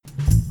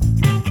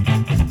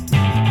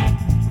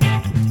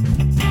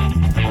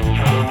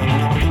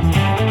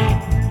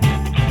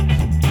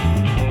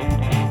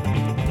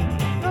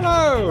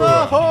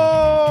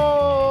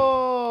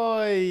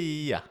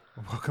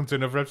Welcome to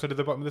another episode of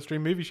the Bottom of the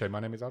Stream Movie Show. My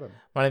name is Adam.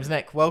 My name's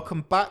Nick.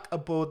 Welcome back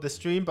aboard the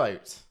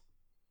Streamboat.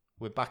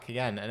 We're back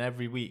again, and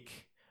every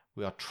week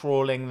we are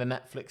trawling the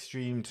Netflix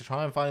stream to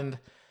try and find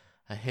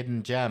a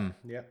hidden gem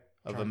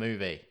of a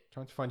movie.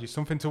 Trying to find you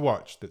something to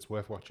watch that's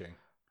worth watching.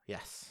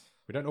 Yes.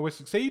 We don't always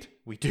succeed,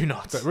 We do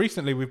not. but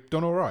recently we've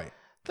done all right.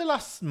 The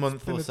last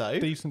month or It's so, been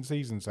a decent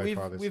season so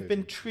far this we've season.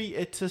 been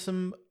treated to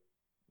some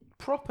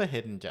proper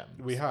hidden gems.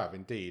 We have,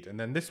 indeed. And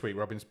then this week,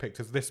 Robin's picked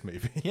us this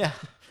movie. Yeah.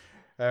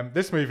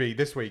 This movie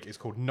this week is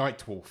called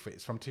Night Wolf.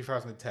 It's from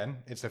 2010.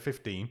 It's a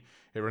 15.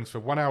 It runs for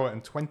 1 hour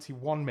and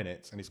 21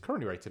 minutes and is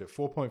currently rated at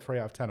 4.3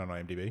 out of 10 on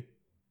IMDb.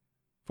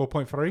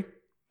 4.3?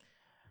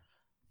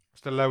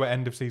 It's the lower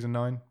end of season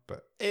 9,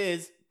 but It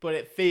is, but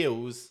it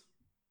feels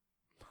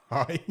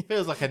high.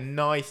 like a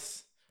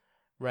nice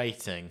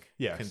rating,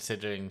 Yes.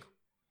 considering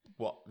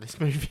what this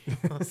movie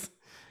was.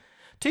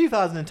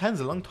 2010 is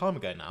a long time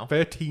ago now.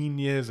 13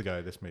 years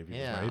ago this movie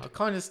was I made.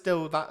 kind of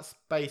still that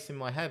space in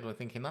my head. We're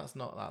thinking that's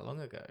not that long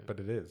ago. But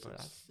it is.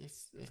 But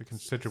It's a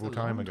considerable it's a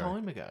time long ago.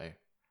 Time ago,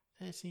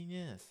 13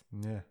 years.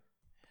 Yeah.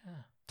 Yeah.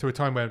 To a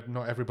time where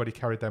not everybody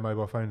carried their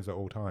mobile phones at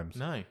all times,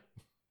 No.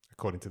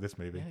 according to this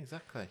movie. Yeah,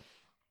 exactly.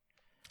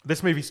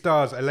 This movie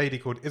stars a lady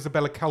called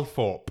Isabella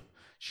Calthorpe.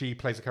 She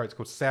plays a character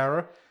called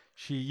Sarah.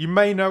 You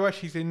may know her.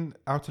 She's in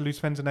How to Lose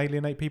Friends and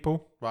Alienate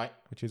People, Right.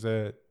 which is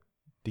a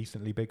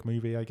decently big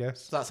movie, I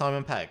guess. Is that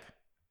Simon Pegg?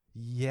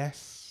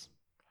 Yes.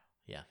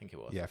 Yeah, I think it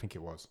was. Yeah, I think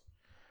it was.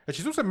 And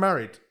she's also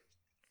married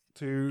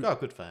to... Oh,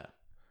 good for her.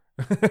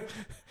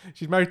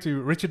 She's married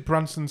to Richard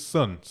Branson's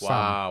son, Sam.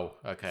 Wow.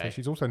 So Okay.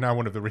 she's also now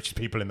one of the richest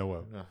people in the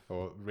world. Yeah.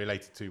 Or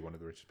related to one of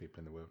the richest people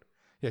in the world.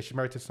 Yeah, she's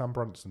married to Sam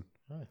Bronson.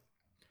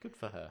 Good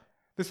for her.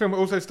 This film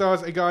also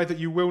stars a guy that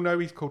you will know.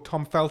 He's called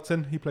Tom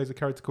Felton. He plays a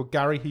character called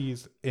Gary.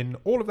 He's in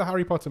all of the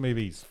Harry Potter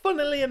movies.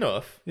 Funnily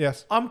enough,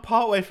 Yes. I'm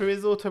partway through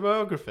his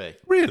autobiography.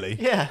 Really?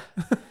 Yeah.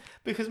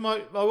 Because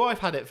my wife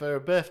had it for her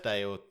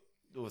birthday or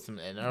something,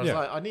 and I was Yeah.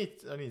 like, I need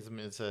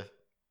something to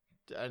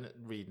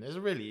read. And it's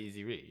a really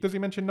easy read. Does he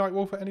mention Night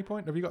Wolf at any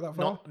point? Have you got that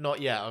far?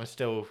 Not yet. I'm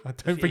still. I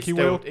don't think he he's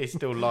still, will. He's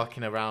still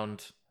larking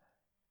around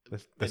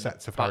The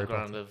sets of Harry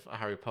background Potter. of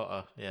Harry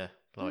Potter. Yeah,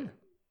 like Yeah.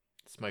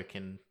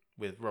 smoking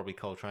with Robbie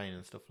Coltrane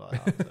and stuff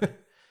like that.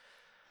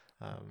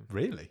 So,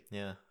 Really?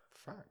 yeah,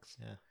 Facts.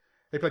 yeah.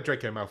 They played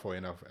Draco Malfoy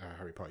in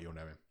Harry Potter. You'll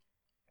know him.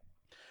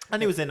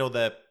 And he was in all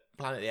the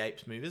Planet of the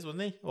Apes movies,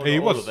 wasn't he? Or He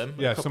not was. all of them.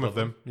 Yeah, a couple some of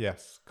them.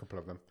 Yes, a couple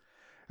of them.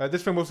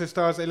 This film also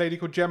stars a lady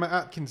called Gemma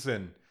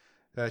Atkinson.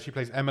 She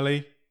plays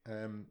Emily.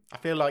 I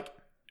feel like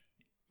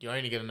you're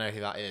only going to know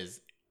who that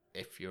is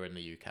if you're in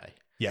the UK.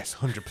 Yes,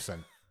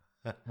 100%.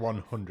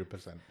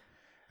 100%.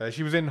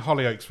 She was in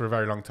Hollyoaks for a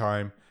very long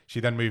time. She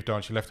then moved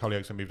on. She left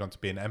Hollyoaks and moved on to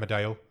being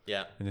Emmerdale.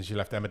 Yeah. And then she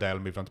left Emmerdale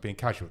and moved on to being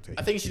Casualty.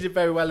 I think she did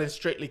very well in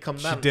Strictly Come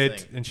She Dancing.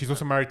 did. And she's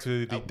also married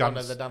to the One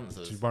of the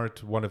dancers. She's married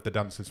to one of the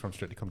dancers from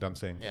Strictly Come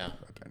Dancing. Yeah.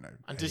 I don't know.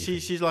 And does anything.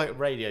 she's like a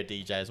radio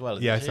DJ as well,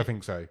 isn't Yes, she? I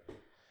think so.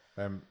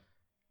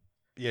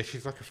 Yeah,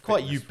 she's like a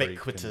Quite fitness freak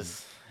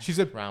ubiquitous and She's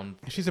a around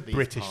she's a these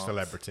British parts.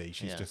 celebrity.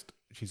 She's Yeah.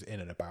 she's in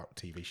and about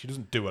TV. She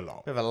doesn't do a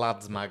lot. Bit of a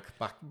lads mag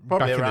probably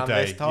back around in the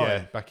day, this time. yeah,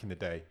 back in the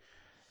day.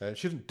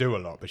 She doesn't do a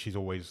lot, but she's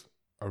always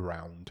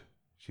around.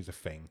 She's a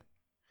thing.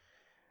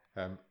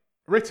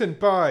 Written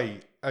by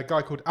a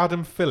guy called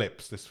Adam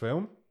Phillips. This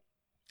film.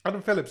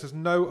 Adam Phillips has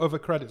no other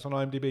credits on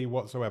IMDb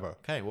whatsoever.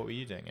 Okay, what were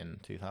you doing in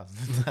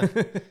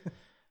 2010?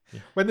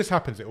 When this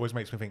happens, it always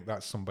makes me think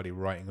that's somebody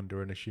writing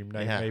under an assumed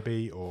name, Yeah.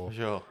 maybe, or For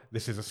sure.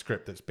 this is a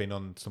script that's been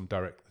on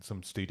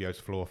some studio's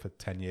floor for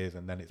 10 years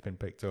and then it's been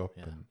picked up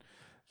Yeah. and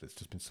it's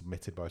just been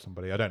submitted by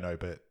somebody. I don't know,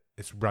 but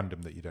it's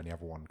random that you'd only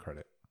have one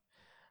credit.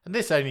 And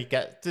does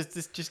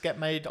this just get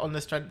made on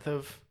the strength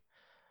of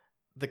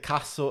the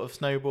cast sort of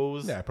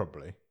snowballs? Yeah,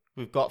 probably.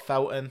 We've got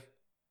Felton,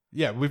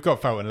 Yeah, we've got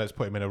Felton. Let's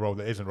put him in a role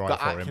that isn't right got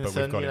for him, but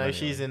Atkinson, we've got him anyway.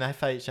 she's in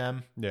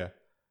FHM. Yeah,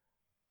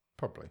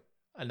 probably.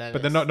 And then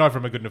But they're it's- neither of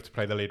them are good enough to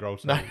play the lead role,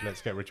 so No.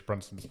 let's get Richard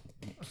Branson's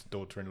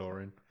daughter-in-law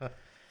in.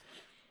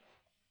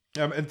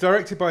 And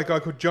directed by a guy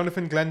called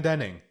Jonathan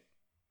Glendenning.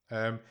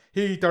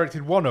 He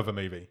directed one other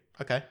movie,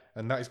 Okay.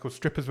 and that is called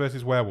Strippers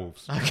vs.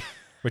 Werewolves, Okay.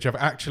 which I've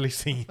actually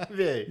seen. Have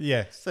you?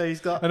 Yes. So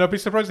he's got. And I'd be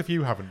surprised if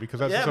you haven't, because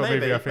that's Yeah, the sort of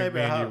maybe, movie I think maybe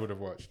me I and you have. would have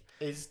watched.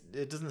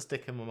 It doesn't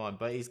stick in my mind,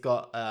 but he's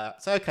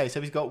got. So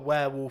he's got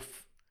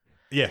werewolf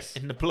Yes.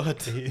 in the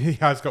blood. He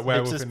has got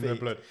werewolf to in the speak.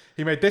 blood.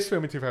 He made this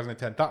film in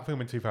 2010, that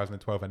film in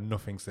 2012, and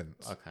nothing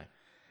since. Okay.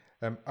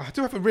 I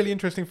do have a really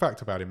interesting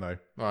fact about him, though.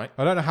 Right.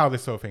 I don't know how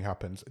this sort of thing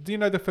happens. Do you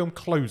know the film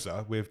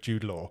Closer with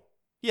Jude Law?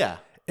 Yeah.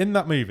 In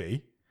that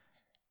movie,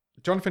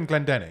 Jonathan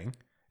Glendenning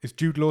is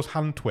Jude Law's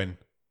hand twin.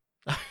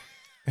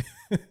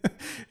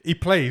 He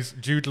plays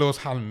Jude Law's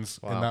hands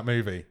in Wow. that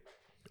movie.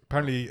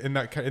 Apparently, in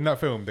that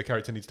film, the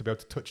character needs to be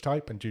able to touch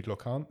type, and Jude Law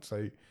can't.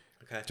 So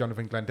Okay.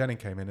 Jonathan Glendenning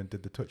came in and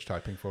did the touch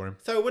typing for him.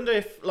 So I wonder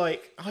if,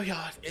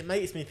 it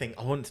makes me think.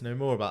 I want to know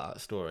more about that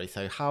story.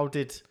 So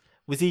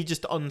was he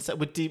just on set?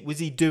 Was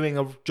he doing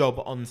a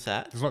job on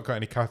set? There's not got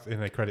any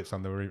credits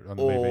on the movie.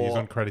 He's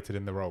Or- uncredited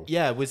in the role.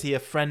 Yeah. Was he a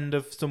friend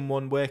of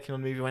someone working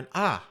on the movie? Went,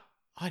 I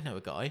I know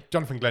a guy.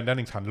 Jonathan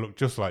Glendenning's hand looked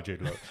just like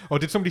Jude Law. Or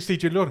did somebody see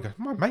Jude Law and go,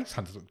 my mate's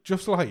hands look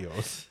just like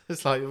yours?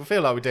 It's like, I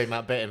feel like we're doing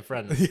that bit in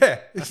Friends. Yeah,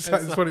 that's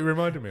what it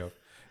reminded me of.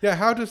 Yeah,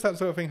 how does that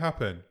sort of thing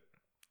happen?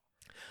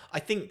 I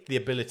think the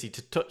ability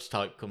to touch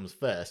type comes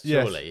first,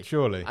 Yes, surely.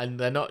 surely. And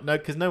they're not, no,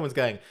 because no one's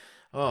going,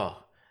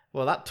 oh,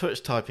 well, that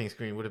touch typing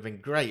screen would have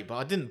been great, but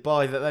I didn't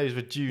buy that those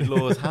were Jude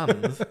Law's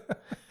hands.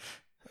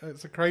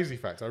 It's a crazy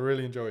fact. I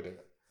really enjoyed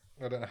it.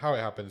 I don't know how it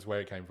happens, where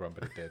it came from,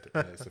 but it did.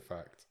 And it's a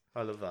fact.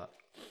 I love that.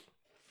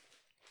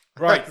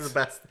 Right. That's the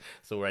best.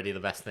 It's already the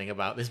best thing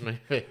about this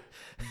movie.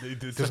 It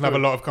doesn't have a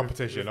lot of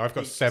competition. I've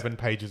got 7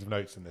 pages of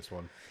notes in this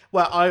one.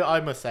 Well, I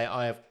must say,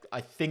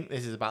 I think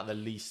this is about the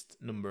least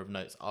number of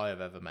notes I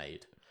have ever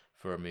made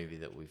for a movie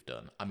that we've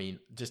done. I mean,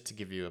 just to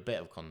give you a bit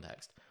of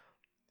context,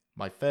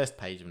 my first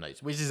page of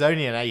notes, which is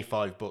only an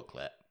A5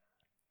 booklet,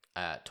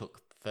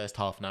 took the first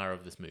half an hour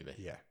of this movie.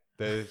 Yeah.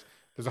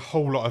 There's a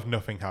whole lot of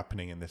nothing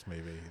happening in this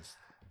movie. Is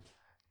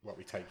what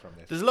we take from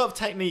this. There's a lot of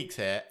techniques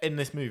here in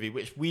this movie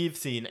which we've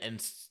seen in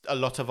a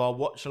lot of our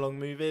watch-along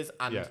movies,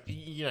 and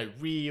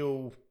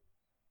real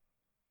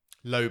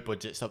low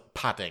budget stuff.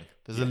 Padding.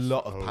 There's a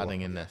lot of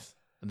padding in this,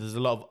 and there's a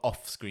lot of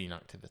off-screen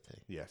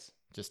activity. Yes.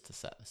 Just to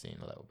set the scene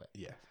a little bit.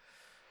 Yeah.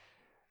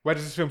 Where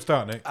does this film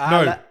start, Nick?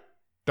 No,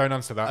 don't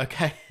answer that.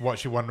 Okay.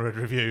 What's your one-word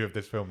review of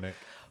this film, Nick?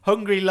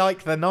 Hungry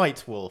like the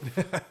night wolf.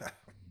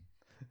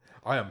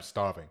 I am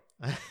starving.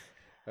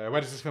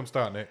 Where does this film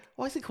start, Nick?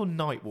 Why is it called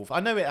Night Wolf?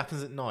 I know it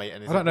happens at night,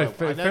 and I don't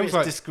know. I know it's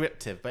like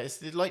descriptive, but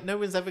it's like no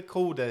one's ever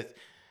called a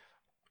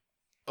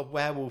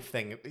werewolf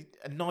thing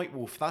a night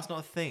wolf. That's not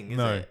a thing, is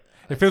it?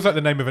 It feels like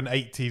the name of an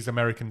 80s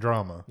American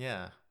drama.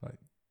 Yeah, like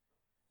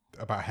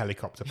about a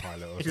helicopter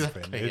pilot or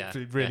exactly,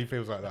 something. It really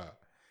feels like that.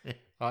 Yeah,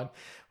 fine.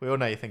 We all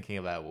know you're thinking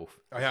of werewolf.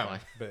 I am,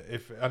 but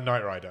if a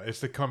Knight Rider,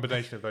 it's the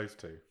combination of those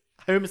two.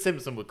 Homer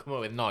Simpson would come up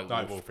with Night Wolf.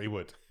 Night Wolf, he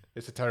would.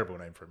 It's a terrible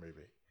name for a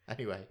movie.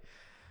 Anyway.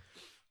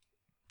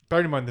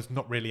 Bearing in mind, there's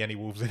not really any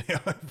wolves in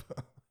it either.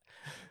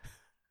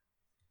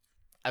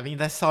 I mean,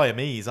 they're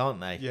Siamese, aren't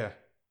they? Yeah.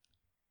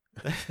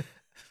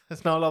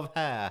 There's not a lot of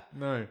hair.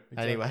 No.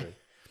 Exactly.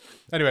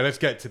 Anyway, let's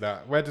get to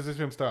that. Where does this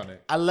film start,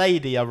 Nick? A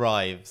lady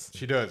arrives.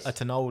 She does.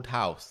 At an old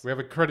house. We have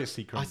a credit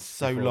sequence. It's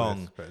so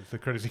long. But the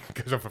credit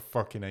sequence goes on for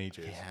fucking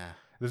ages. Yeah.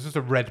 There's just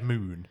a red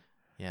moon.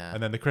 Yeah.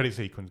 And then the credit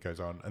sequence goes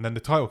on. And then the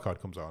title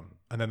card comes on.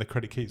 And then the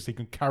credit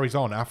sequence carries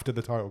on after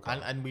the title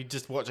card. And we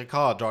just watch a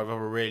car drive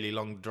over a really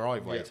long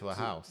driveway to a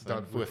house.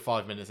 We're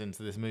 5 minutes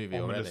into this movie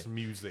ominous already.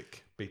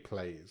 music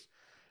plays.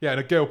 Yeah, and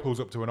a girl pulls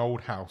up to an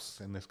old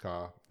house in this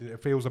car.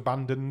 It feels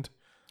abandoned.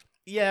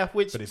 Yeah,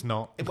 but it's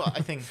not. Well,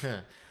 I think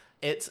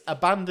it's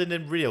abandoned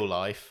in real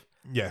life.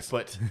 Yes.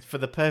 But for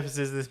the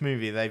purposes of this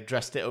movie, they've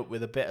dressed it up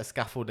with a bit of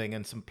scaffolding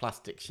and some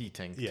plastic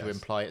sheeting to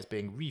imply it's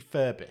being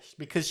refurbished.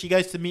 Because she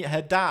goes to meet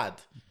her dad.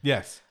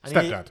 Yes. And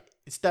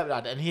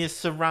Stepdad. And he is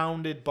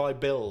surrounded by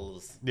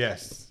bills.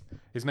 Yes.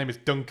 His name is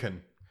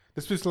Duncan.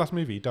 This was his last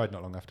movie. He died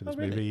not long after this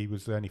movie. He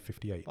was only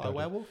 58. By a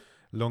werewolf?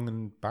 Lung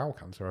and bowel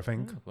cancer, I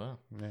think. Oh, wow.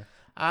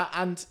 Yeah.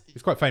 And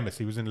he's quite famous.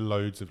 He was in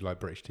loads of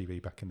like British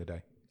TV back in the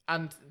day.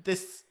 And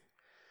this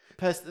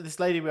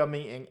lady we are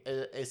meeting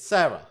is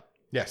Sarah.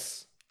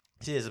 Yes.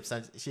 She is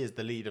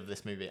the lead of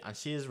this movie, and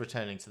she is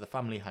returning to the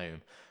family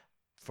home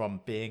from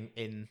being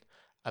in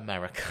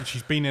America. And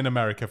she's been in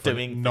America for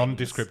a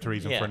nondescript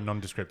reason for a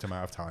nondescript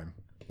amount of time.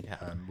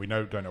 Yeah. We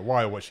don't know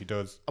why or what she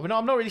does. I mean,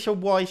 I'm not really sure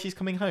why she's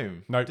coming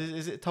home. No.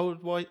 Is it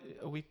told why?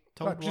 Are we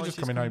told why she's just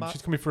coming home? Back?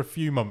 She's coming for a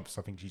few months,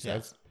 I think she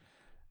says.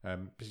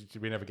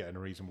 We never get a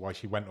reason why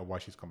she went or why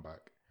she's come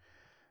back.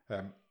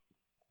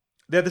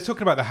 They're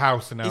talking about the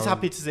house, and now he's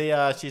happy to see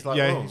her. She's like,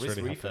 this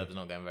really refurb's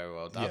not going very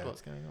well, Dad.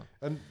 What's going on?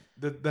 And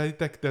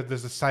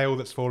there's a sale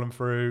that's fallen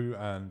through,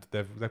 and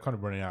they're kind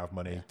of running out of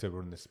money to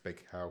run this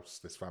big house,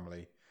 this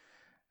family.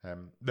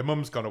 The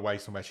mum's gone away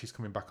somewhere. She's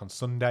coming back on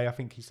Sunday, I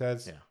think he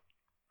says.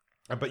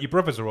 Yeah. But your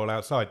brothers are all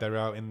outside. They're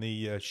out in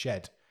the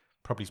shed,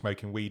 probably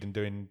smoking weed and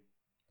doing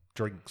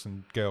drinks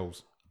and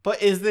girls.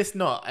 But is this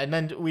not? And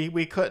then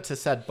we cut to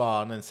said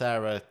barn, and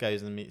Sarah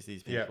goes and meets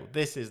these people. Yeah.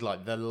 This is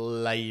like the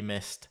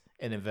lamest,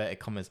 in inverted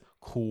commas,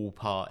 cool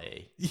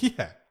party.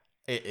 Yeah.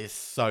 It is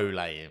so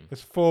lame.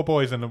 There's 4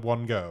 boys and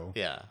 1 girl.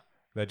 Yeah.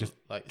 They're just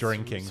like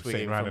drinking,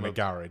 sitting around in a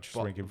garage,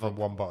 drinking from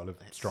 1 bottle of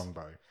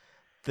Strongbow.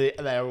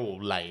 They're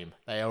all lame.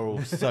 They are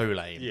all so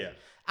lame. Yeah.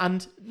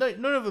 And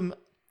none of them,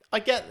 I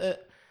get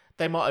that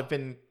they might have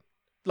been,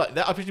 like,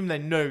 I presume they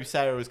know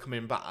Sarah was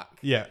coming back.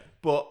 Yeah.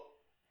 But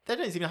they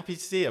don't seem happy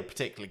to see her,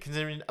 particularly,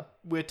 considering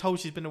we're told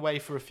she's been away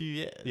for a few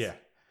years. Yeah.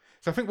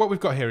 So I think what we've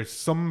got here is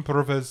some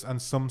brothers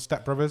and some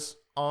stepbrothers.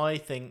 I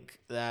think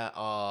there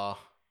are...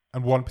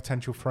 And 1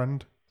 potential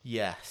friend.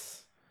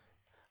 Yes.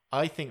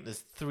 I think there's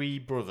 3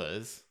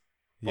 brothers,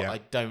 but I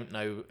don't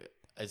know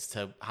as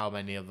to how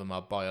many of them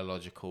are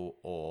biological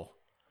or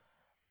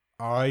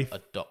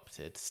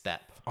adopted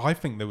step. I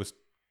think there was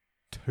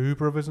 2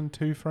 brothers and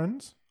 2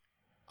 friends.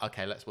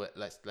 Okay, let's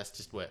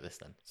just work this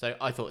then. So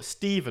I thought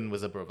Stephen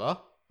was a brother.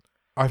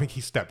 I think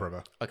he's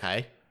stepbrother.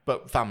 Okay,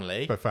 but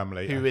family. But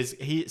family.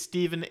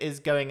 Stephen is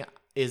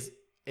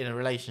in a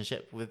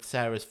relationship with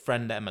Sarah's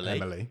friend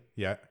Emily,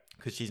 yeah,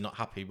 because she's not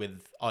happy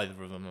with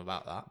either of them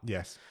about that.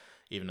 yes,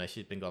 Even though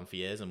she's been gone for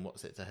years, and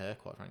what's it to her,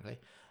 quite frankly.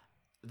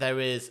 There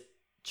is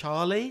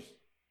Charlie,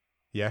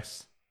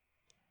 yes,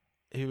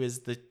 who is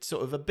the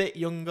sort of a bit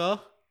younger.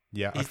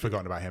 yeah. I'd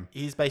forgotten about him.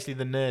 He's basically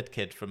the nerd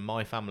kid from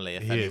My Family,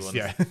 if He anyone's is,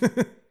 yeah.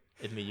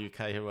 in the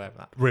UK who whatever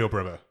that. Real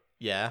brother,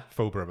 Yeah.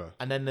 full brother,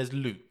 And then there's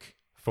Luke,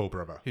 full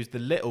brother. who's the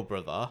little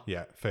brother,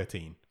 Yeah,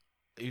 13.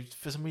 who's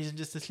for some reason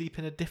just asleep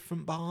in a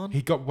different barn.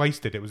 He got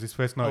wasted. It was his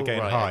first night Oh,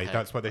 getting right, high. okay.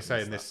 That's what they I say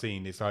missed in this that.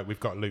 scene. It's like, we've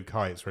got Luke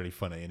high. It's really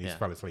funny. And he's Yeah.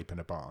 fell asleep in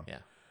a barn. Yeah.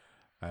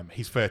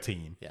 He's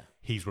 13. Yeah.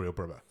 He's real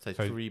brother. So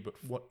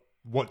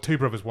What? Two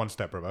brothers, one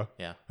step brother.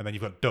 Yeah. And then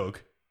you've got Doug,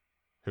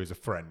 who is a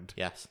friend,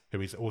 Yes. who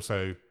is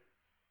also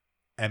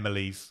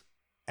Emily's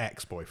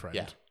ex-boyfriend.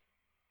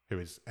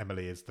 Yeah.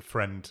 Emily is the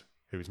friend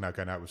who is now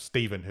going out with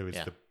Stephen, who is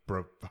Yeah.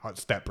 the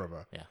step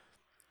brother. Yeah.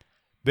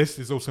 This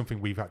is all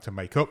something we've had to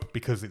make up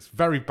because it's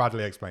very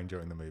badly explained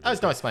during the movie. Oh,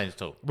 it's not explained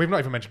at all. We've not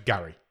even mentioned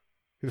Gary.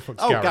 Who the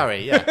fuck's Oh,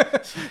 Gary,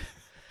 yeah.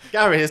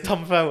 Gary is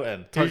Tom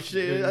Felton,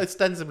 who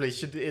ostensibly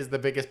is the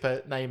biggest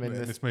name in in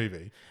this. this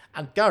movie?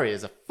 And Gary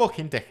is a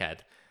fucking dickhead.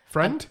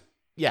 Friend?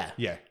 Yeah.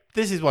 Yeah.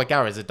 This is why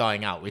Garys are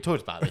dying out. We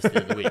talked about this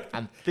the other week.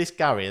 And this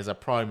Gary is a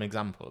prime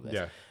example of this.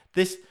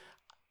 Yeah.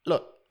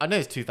 Look, I know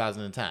it's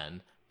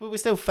 2010, but we're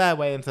still fair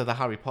way into the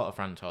Harry Potter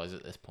franchise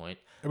at this point.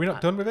 Are we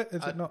not done with it?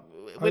 Is it not?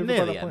 We're over near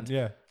by the that point? end.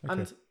 Yeah.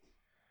 Okay. And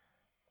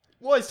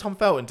why is Tom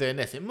Felton doing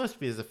this? It must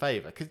be as a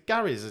favour, because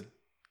Gary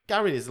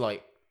is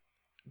like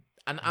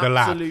an the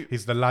lad. absolute.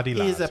 He's the laddie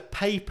lad. He is a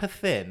paper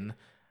thin,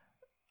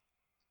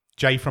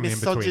 Jay from the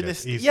In-Betweeners.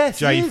 misogynist. He's Yes,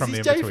 Jay he is. from He's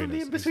the Jay In-Betweeners. from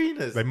the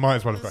In-Betweeners. They might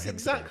as well have got That's him.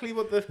 exactly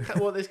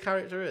what this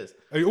character is.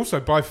 Also,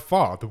 by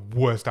far, the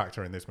worst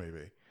actor in this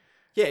movie.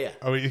 Yeah, yeah.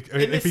 Oh, this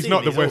if he's scene,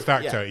 not the he's worst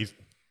awful, actor, yeah. he's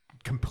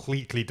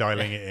completely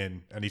dialing it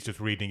in, and he's just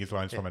reading his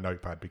lines from a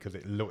notepad because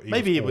it looked.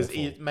 Maybe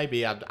awful. maybe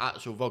he had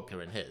actual vodka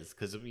in his,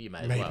 because you may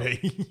as well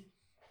Maybe.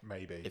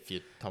 Maybe. if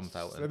you're Tom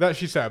Felton. So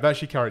that's your setup. That's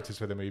your characters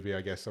for the movie,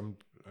 I guess. I And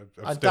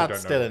still Dad's don't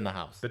still know. in the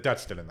house. The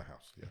dad's still in the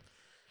house. Yeah.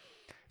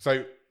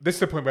 So this is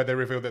the point where they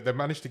reveal that they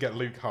managed to get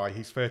Luke high.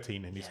 He's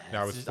 13 and he's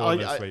now It's has just- fallen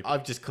asleep.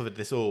 I've just covered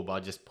this all by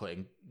just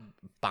putting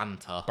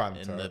banter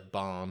in the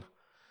barn.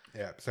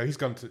 Yeah. So he's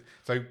gone to.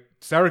 So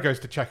Sarah goes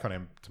to check on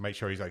him to make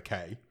sure he's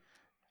okay,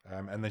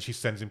 and then she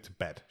sends him to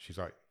bed. She's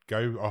like,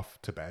 "Go off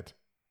to bed,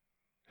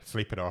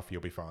 sleep it off.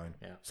 You'll be fine."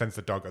 Yeah. Sends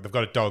the dog. They've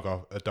got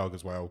a dog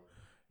as well.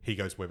 He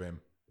goes with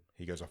him.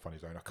 He goes off on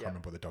his own. I can't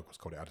remember what the dog was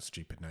called. It had a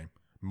stupid name.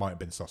 Might have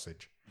been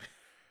Sausage.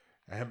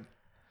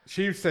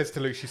 She says to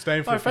Luke, she's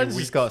staying for My a few friend's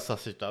weeks. just got a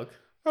sausage dog.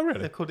 Oh,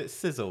 really? They called it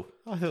Sizzle.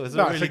 I thought it was a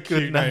That's really a cute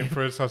good name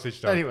for a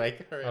sausage dog. Anyway,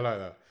 carry I on.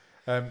 like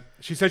that.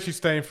 She said she's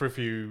staying for a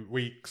few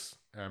weeks.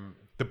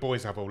 The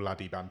boys have all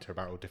laddie banter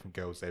about all different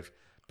girls they've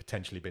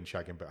potentially been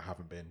shagging but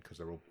haven't been because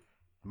they're all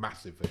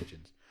massive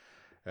virgins.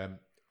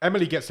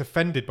 Emily gets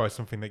offended by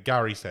something that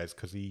Gary says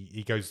because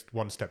he goes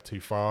one step too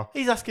far.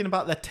 He's asking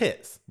about their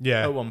tits.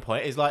 Yeah. At one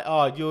point, he's like,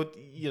 "Oh,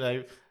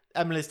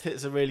 Emily's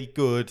tits are really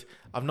good.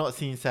 I've not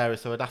seen Sarah,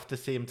 so I'd have to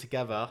see them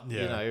together.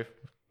 Yeah.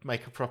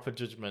 Make a proper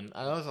judgment."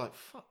 And I was like,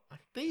 "Fuck!"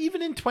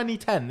 Even in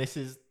 2010, this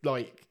is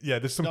like, Yeah,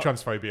 there's some Not-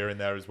 transphobia in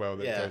there as well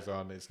that Yeah. goes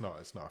on. It's not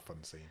a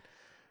fun scene.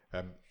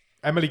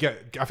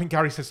 I think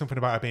Gary says something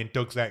about her being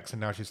Doug's ex and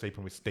now she's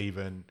sleeping with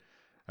Stephen,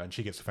 and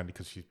she gets offended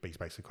because he's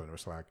basically calling her a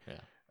slag. yeah,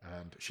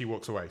 And she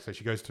walks away. So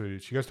she goes to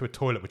a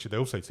toilet, which they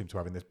also seem to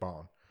have in this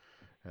barn,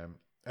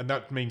 and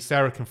that means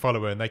Sarah can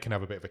follow her and they can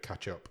have a bit of a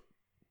catch up.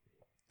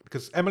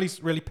 Because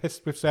Emily's really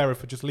pissed with Sarah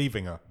for just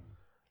leaving her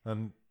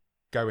and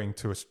going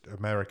to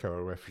America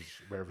or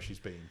wherever she's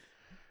been.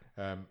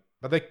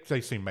 But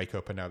they soon make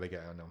up and now they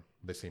get on.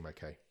 They seem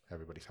okay.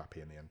 Everybody's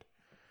happy in the end.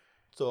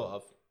 sort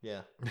of,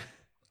 yeah.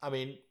 I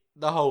mean,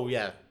 the whole,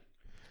 yeah,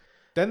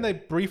 Then they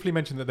briefly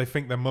mention that they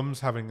think their mum's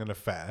having an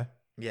affair,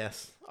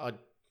 yes,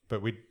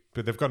 but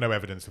they've got no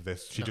evidence of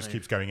this. She just No.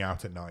 keeps going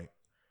out at night,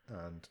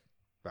 and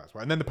that's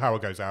why. And then the power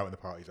goes out and the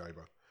party's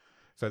over.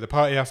 So the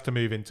party has to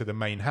move into the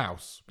main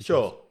house. because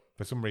sure.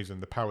 For some reason,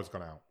 the power's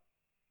gone out.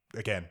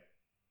 Again,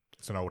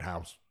 it's an old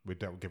house. We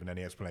don't given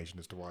any explanation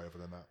as to why, other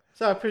than that.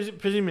 So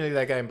presumably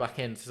they're going back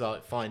in to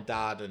like find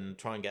Dad and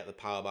try and get the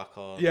power back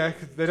on. Yeah,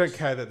 'cause they don't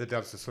care that the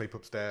dad's asleep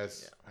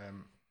upstairs.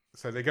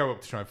 So they go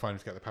up to try and find him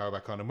to get the power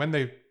back on. And when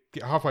they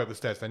get halfway up the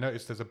stairs, they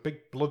notice there's a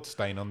big blood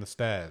stain on the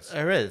stairs.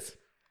 There is,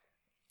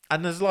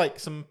 and there's like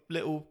some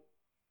little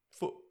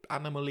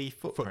animal-y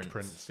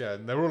footprints. Yeah,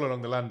 and they're all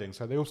along the landing,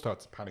 so they all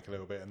start to panic a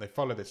little bit, and they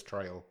follow this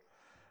trail,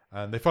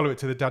 and they follow it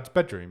to the dad's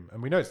bedroom,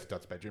 and we know it's the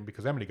dad's bedroom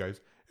because Emily goes,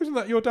 "Isn't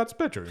that your dad's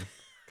bedroom?"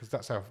 Because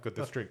that's how good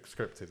the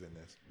script is in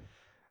this.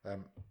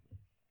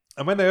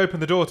 And when they open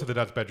the door to the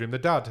dad's bedroom, the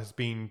dad has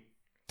been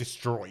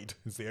destroyed.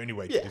 Is the only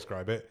way to Yeah.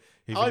 describe it.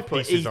 He's I in put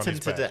pieces on eaten his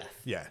to bed.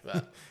 death. Yeah,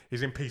 But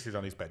he's in pieces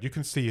on his bed. You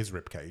can see his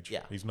rib cage.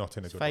 Yeah. He's not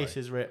in a his good face way.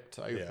 is ripped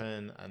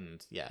open,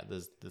 and yeah,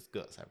 there's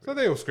guts So everywhere.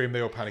 they all scream. They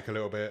all panic a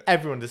little bit.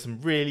 Everyone does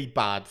some really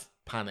bad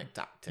panicked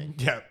acting.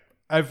 Yeah,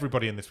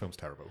 everybody in this film's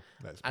terrible.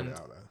 Let's put And- it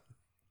out there.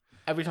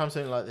 Every time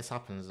something like this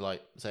happens,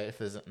 like so if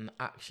there's an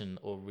action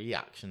or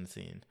reaction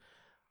scene,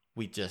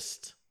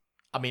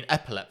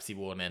 epilepsy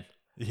warning.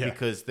 Yeah.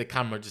 Because the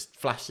camera just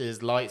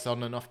flashes lights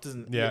on and off,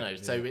 doesn't Yeah.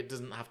 so it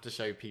doesn't have to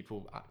show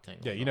people acting.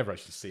 Yeah, you never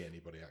actually see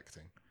anybody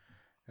acting.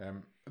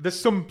 There's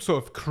some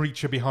sort of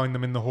creature behind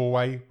them in the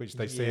hallway, which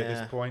they see at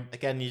this point.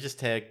 Again, you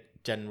just hear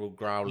general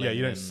growling. Yeah,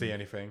 you don't see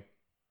anything.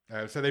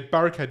 So they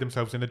barricade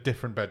themselves in a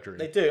different bedroom.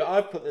 They do.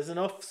 There's an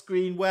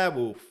off-screen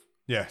werewolf,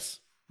 Yes.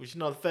 which is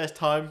not the first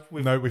time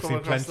we've We've come seen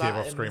across plenty of that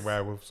in off-screen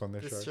werewolves on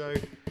this show.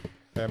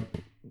 show.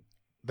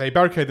 They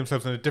barricade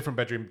themselves in a different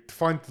bedroom to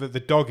find that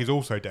the dog is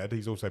also dead.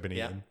 He's also been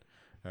eaten.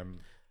 So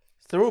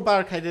they're all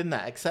barricaded in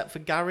there except for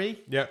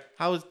Gary. Yeah.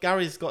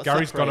 Gary's gone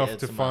off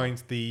to somehow.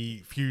 find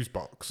the fuse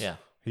box. Yeah.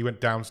 He went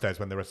downstairs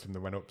when the rest of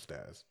them went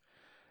upstairs.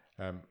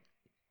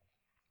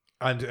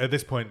 And at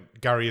this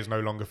point, Gary is no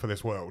longer for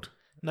this world.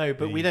 No,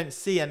 but we don't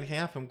see anything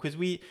happen because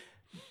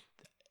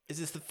is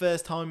this the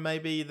first time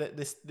maybe that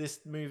this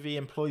movie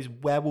employs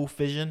werewolf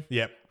vision?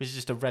 Yep. Which is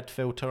just a red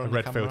filter on A the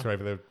red camera. filter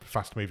over the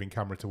fast-moving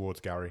camera towards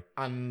Gary.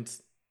 And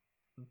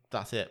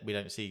that's it. We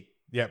don't see.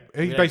 Yep.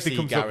 He don't basically see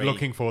comes up Gary.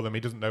 looking for them. He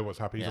doesn't know what's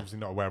happened. He's Yeah. obviously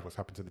not aware of what's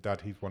happened to the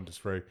dad. He wanders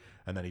through,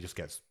 and then he just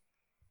gets...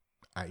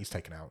 he's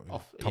taken out.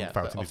 Tom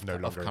Felton is no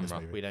longer in this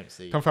movie. We don't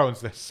see. Tom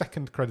Felton's the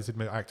second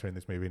credited actor in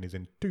this movie, and he's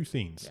in 2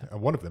 scenes. Yeah.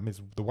 And one of them is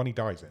the one he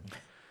dies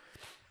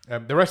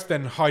in. The rest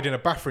then hide in a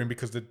bathroom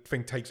because the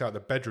thing takes out the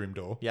bedroom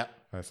door. Yeah.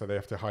 So they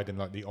have to hide in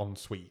like the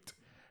ensuite.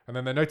 And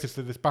then they notice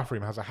that this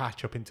bathroom has a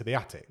hatch up into the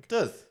attic. It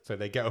does. So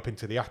they get up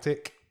into the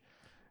attic.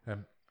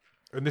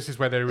 And this is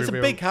where they It's reveal...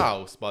 a big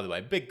house, by the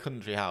way. Big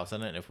country house. I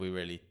don't know if we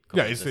really...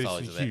 Yeah, covered it's the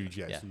size of huge.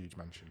 it. Yeah, it's a huge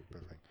mansion.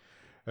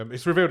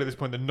 It's revealed at this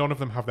point that none of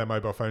them have their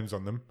mobile phones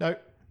on them. No.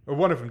 Well,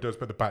 one of them does,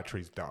 but the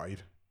battery's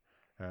died.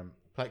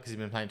 Because he's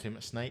been playing too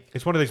much Snake.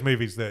 It's one of these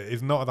movies that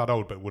is not that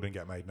old, but wouldn't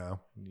get made now.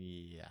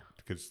 Yeah.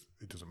 Because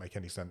it doesn't make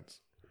any sense.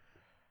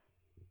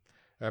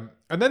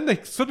 And then they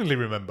suddenly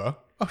remember,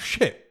 oh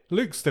shit,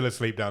 Luke's still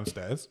asleep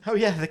downstairs. Oh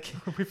yeah, the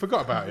kid. We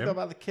forgot about I him. forgot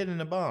about the kid in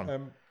the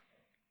barn.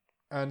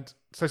 And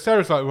so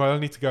Sarah's like, well, we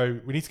need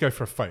to go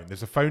for a phone.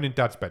 There's a phone in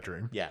Dad's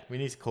bedroom. Yeah, we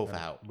need to call for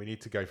help. We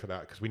need to go for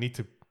that because we need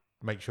to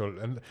make sure.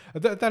 And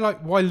they're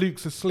like, while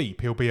Luke's asleep,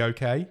 he'll be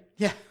okay.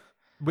 Yeah.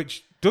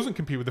 Which doesn't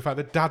compute with the fact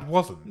that Dad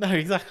wasn't. No,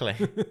 exactly.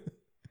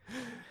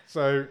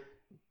 So,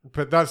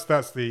 but that's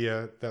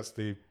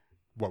the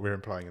what we're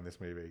implying in this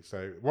movie.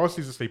 So whilst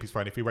he's asleep, he's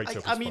fine. If he wakes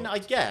up, I mean, I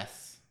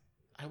guess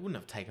I wouldn't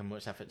have taken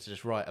much effort to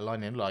just write a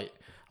line in like,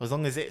 as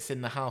long as it's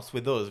in the house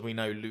with us, we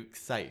know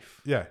Luke's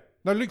safe. yeah.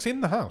 No, Luke's in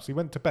the house. He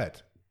went to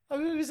bed. Oh,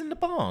 he was in the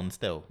barn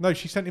still. No,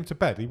 she sent him to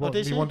bed. He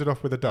did she? wandered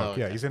off with a dog. Oh,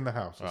 okay. Yeah, he's in the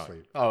house Right.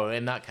 asleep. Oh,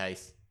 in that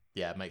case,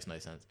 yeah, it makes no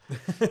sense.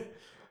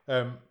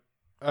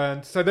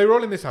 And so they're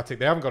all in this attic.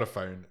 They haven't got a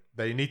phone.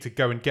 They need to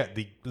go and get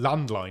the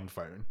landline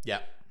phone,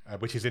 Yeah.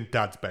 which is in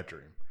Dad's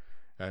bedroom.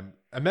 And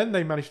then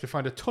they manage to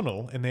find a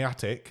tunnel in the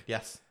attic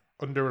Yes.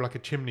 under like a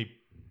chimney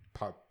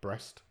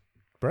breast.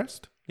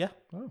 Breast? Yeah.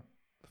 Oh,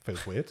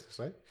 feels weird to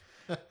say.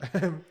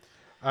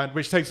 And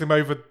which takes them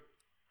over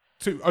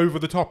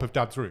the top of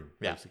Dad's room,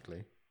 Yeah.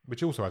 basically,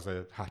 which also has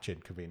a hatch in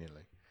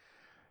conveniently.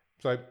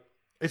 So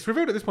it's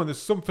revealed at this point that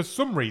for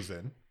some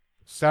reason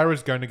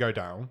Sarah's going to go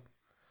down,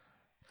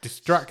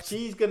 distract.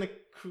 She's going to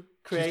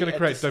create. She's going to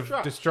create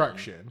a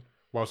distraction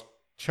whilst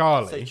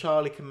Charlie So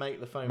Charlie can make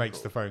the phone. makes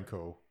call. the phone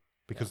call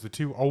because the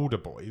 2 older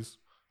boys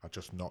are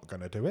just not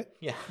going to do it.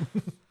 Yeah.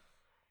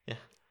 Yeah.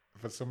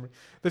 For some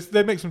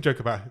they make some joke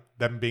about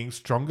them being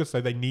stronger,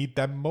 so they need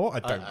them more. I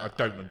don't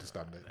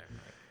understand it.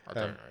 I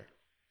don't know.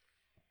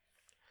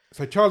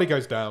 So Charlie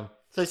goes down.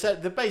 So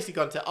they've basically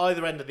gone to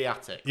either end of the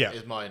attic. Yeah.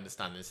 Is my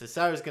understanding. So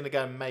Sarah's going to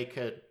go and make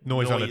a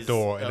Noise on a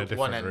door in a at different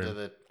one end room. of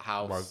the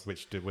house.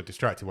 We're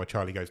distracted while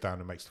Charlie goes down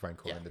and makes the phone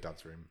call Yeah. in the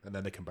Dad's room, and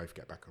then they can both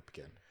get back up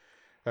again.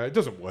 It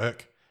doesn't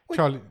work.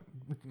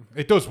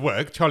 It does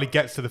work. Charlie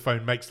gets to the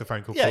phone, makes the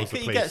phone call, Yeah, calls the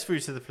he police. gets through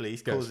to the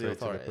police, calls the Gets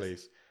through to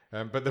authorities.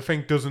 But the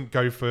thing doesn't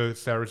go for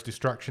Sarah's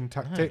distraction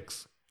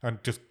tactics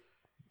and just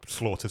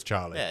slaughters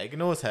Charlie. Yeah,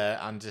 ignores her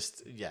and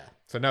just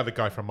So now the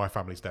guy from My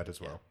Family's dead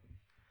as well.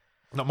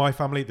 Not My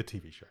Family, the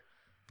TV show.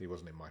 He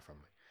wasn't in My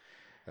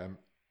Family.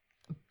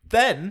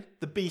 Then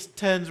the beast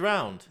turns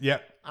around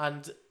Yep.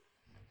 and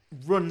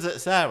runs at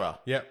Sarah,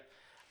 Yep.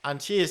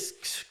 and she is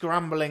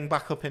scrambling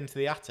back up into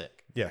the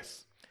attic.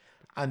 Yes.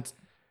 And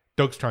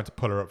Doug's trying to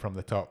pull her up from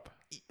the top.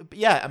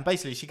 yeah, and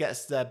basically she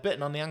gets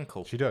bitten on the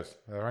ankle, She does.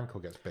 Her ankle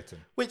gets bitten.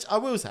 which I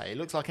will say, it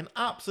looks like an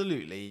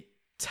absolutely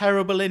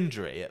terrible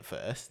injury at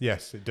first.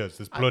 Yes, it does.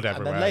 There's blood and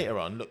everywhere. then later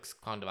on, looks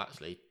kind of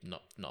actually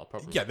not a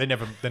problem. Yeah, they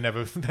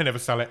never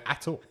sell it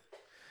at all.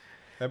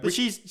 But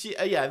she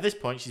at this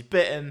point she's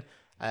bitten,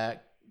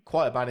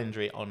 quite a bad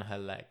injury on her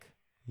leg.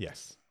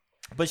 Yes.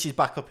 But she's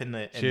back up in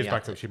the. She is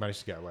back attic. up. She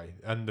managed to get away.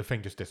 And the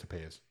thing just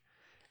disappears.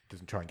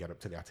 Doesn't try and get up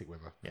to the attic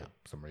with her Yeah.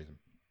 for some reason.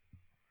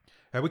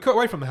 We cut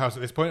away from the house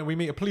at this point and we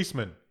meet a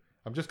policeman.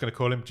 I'm just going to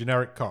call him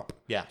generic cop.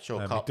 Yeah,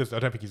 sure. He Cop. I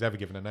don't think he's ever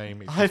given a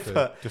name. He's I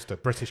just a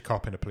British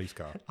cop in a police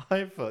car.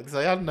 I thought, because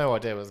I had no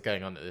idea what was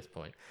going on at this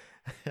point.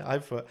 I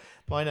thought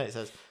my note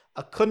says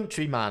a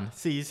countryman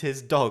sees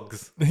his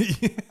dogs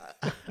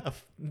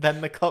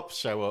Then the cops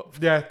show up.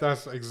 Yeah,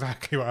 that's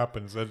exactly what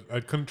happens.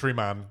 A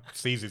countryman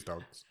sees his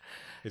dogs.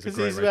 Is a Because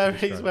great he's way to wearing,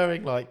 describe he's it.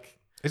 wearing like...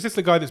 Is this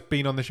the guy that's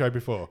been on the show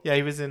before? Yeah,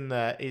 he was in...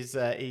 I can't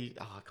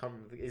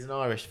remember. He's an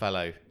Irish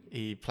fellow.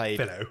 He played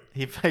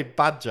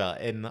Badger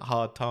in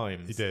Hard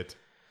Times. He did.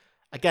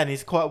 Again,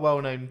 he's quite a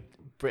well-known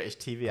British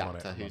TV I'm on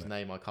actor it, I'm whose on it.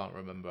 name I can't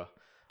remember.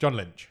 John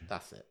Lynch.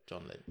 That's it,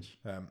 John Lynch.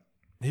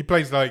 He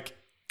plays like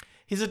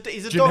He's a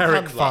dog generic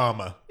handler.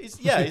 farmer. He's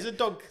a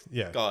dog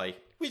Yeah. guy,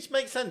 which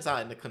makes sense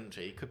out in the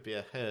country. It could be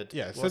a herd.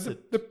 Yeah, so What's the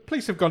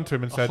police have gone to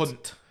him and a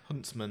said,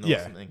 huntsman or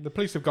yeah, something. the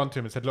police have gone to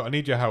him and said, look, I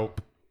need your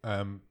help.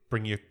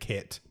 Bring your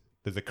kit.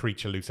 There's a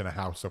creature loose in a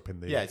house up in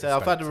the Yeah, so estate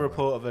I've had a somewhere.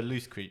 report of a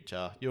loose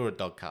creature. You're a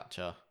dog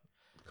catcher.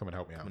 Come and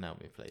help me Come out. and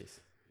help me, please.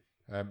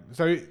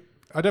 So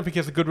I don't think he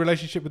has a good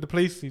relationship with the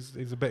police.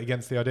 He's a bit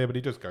against the idea, but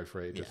he does go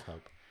for it. He does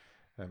help.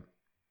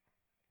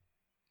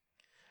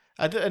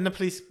 And the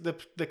police,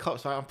 the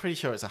cops, I'm pretty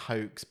sure it's a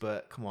hoax,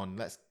 but come on,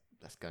 let's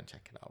go and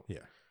check it out. Yeah.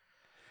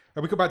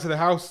 And we go back to the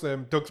house.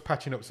 Doug's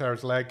patching up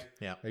Sarah's leg.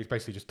 Yeah. He's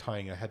basically just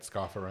tying a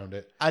headscarf around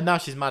it. And now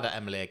she's mad at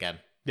Emily again.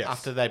 Yes.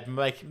 After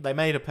they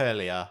made up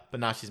earlier, but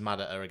now she's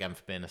mad at her again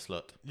for being a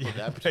slut. Yeah,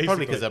 Probably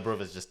basically. because her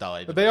brother's just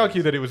died. But they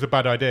argue that it was a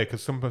bad idea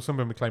because some of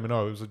them are claiming,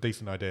 oh, it was a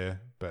decent idea,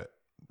 but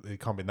it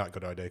can't be that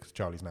good idea because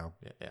Charlie's now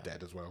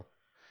dead as well.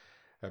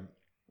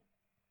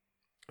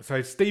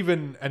 So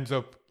Stephen ends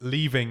up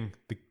leaving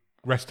the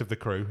rest of the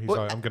crew. He's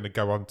like, I'm going to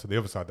go on to the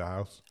other side of the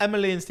house.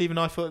 Emily and Stephen,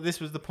 I thought this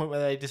was the point where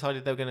they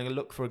decided they were going to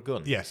look for a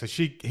gun. Yeah, so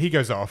he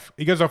goes off.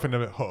 He goes off in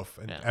a huff,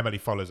 and Yeah. Emily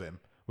follows him,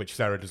 which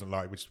Sarah doesn't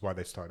like, which is why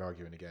they started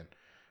arguing again.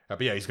 But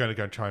yeah, he's going to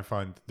go and try and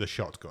find the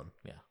shotgun.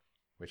 Yeah.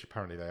 Which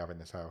apparently they have in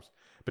this house.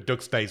 But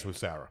Doug stays with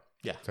Sarah.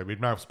 Yeah. So we've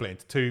now split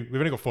into two.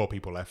 We've only got 4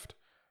 people left.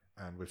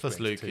 And we've Plus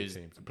split Luke, into two who's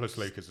teams. Plus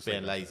Luke is asleep.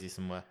 being lazy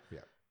somewhere.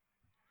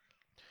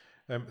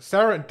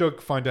 Sarah and Doug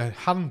find a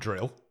hand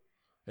drill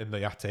in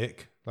the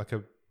attic, like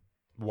a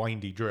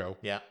windy drill.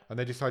 Yeah. And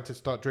they decide to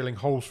start drilling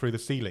holes through the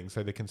ceiling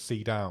so they can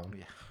see down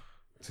Yeah.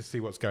 to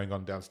see what's going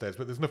on downstairs.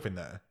 But there's nothing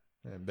there.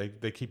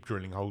 They keep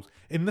drilling holes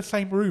in the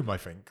same room, I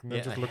think. And they're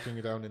Yeah. just looking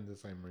down in the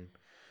same room.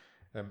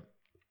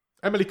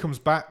 Emily comes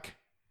back.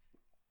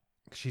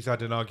 She's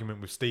had an argument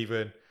with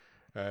Stephen.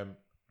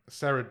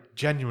 Sarah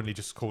genuinely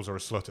just calls her a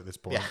slut at this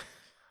point. Yeah.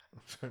 I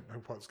don't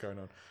know what's going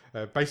on.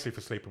 Basically for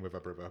sleeping with her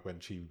brother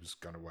when she was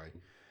gone away.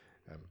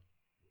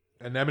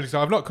 And Emily's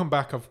like, I've not come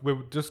back.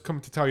 We've just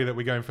come to tell you that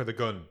we're going for the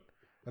gun.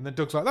 And then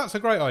Doug's like, that's a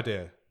great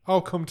idea.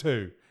 I'll come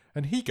too.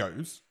 And he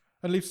goes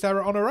and leaves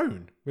Sarah on her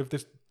own with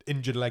this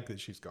injured leg that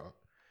she's got.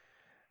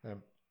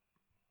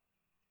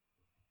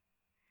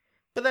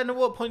 But then at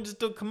what point does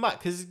Doug come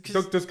back?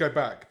 Doug does go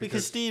back.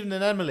 Because Stephen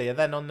and Emily are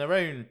then on their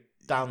own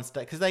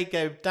downstairs. Because they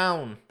go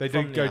down. They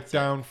from do the go attic.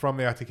 down from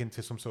the attic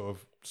into some sort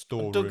of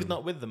storeroom. Doug's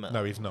not with them.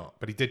 No, he's not.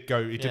 But he did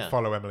go. He did Yeah.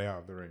 follow Emily out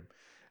of the room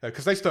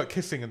because they start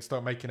kissing and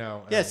start making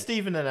out. Yeah,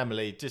 Stephen and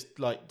Emily just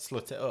like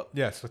slut it up.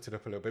 Yeah, slit it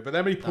up a little bit. But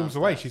Emily pulls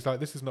away. She's like,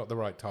 "This is not the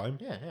right time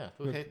Yeah.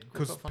 Okay,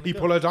 because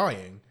people are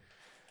dying."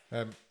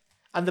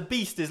 And the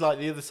beast is like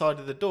the other side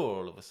of the door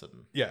all of a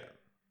sudden. Yeah.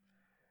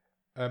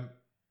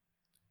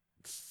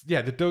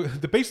 Yeah,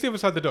 the beast's the other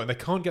side of the door, and they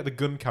can't get the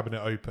gun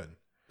cabinet open.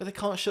 But they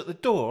can't shut the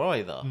door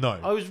either. No.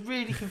 I was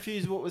really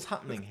confused what was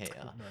happening here.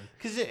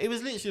 Because it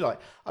was literally like,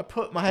 I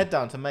put my head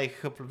down to make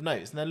a couple of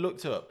notes and then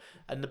looked up.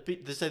 And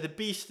so the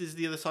beast is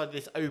the other side of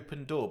this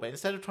open door. But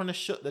instead of trying to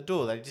shut the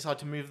door, they decide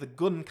to move the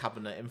gun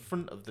cabinet in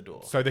front of the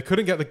door. So they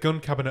couldn't get the gun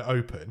cabinet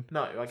open.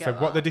 No, I get So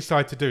that. what they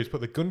decide to do is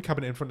put the gun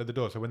cabinet in front of the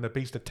door. So when the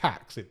beast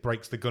attacks, it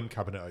breaks the gun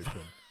cabinet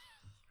open.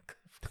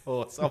 Of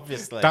course,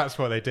 obviously. That's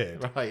what they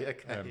did. Right,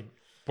 okay.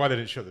 Why they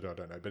didn't shut the door, I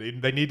don't know. But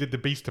they needed the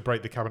beast to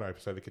break the cabinet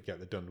open so they could get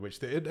the gun,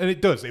 and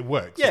it does. It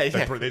works. Yeah,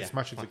 It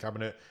smashes the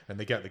cabinet and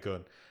they get the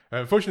gun.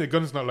 Unfortunately, the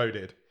gun's not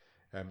loaded.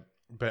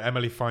 But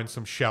Emily finds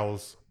some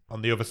shells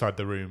on the other side of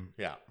the room,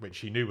 Yeah. which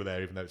she knew were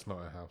there, even though it's not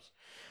her house.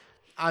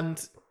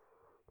 And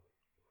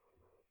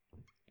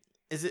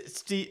is it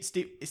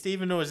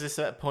Stephen, or is this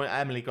at a point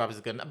Emily grabs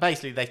the gun?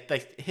 Basically,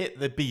 they hit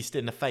the beast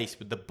in the face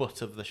with the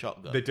butt of the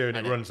shotgun. They do, and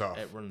it runs off.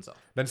 It runs off.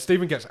 Then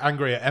Stephen gets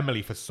angry at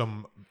Emily for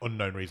some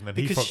unknown reason, and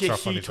Because he fucks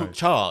off on she his took own.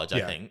 charge, I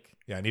Yeah. think.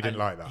 Yeah, and he didn't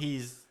like that.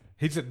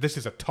 This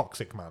is a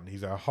toxic man.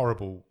 He's a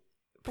horrible.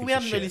 But piece we of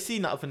haven't really shit.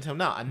 seen that up until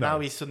now, and No. now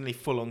he's suddenly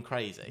full on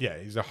crazy. Yeah,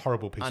 he's a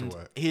horrible piece and of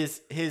work.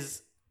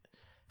 his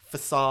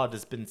facade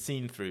has been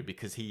seen through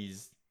because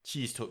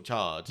she's took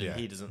charge, and Yeah,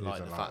 he doesn't he like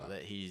doesn't the like fact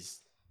that. that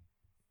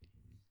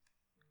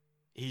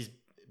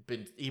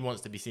he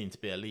wants to be seen to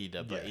be a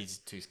leader, but Yeah. he's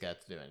too scared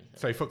to do anything.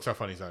 So he fucks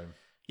off on his own.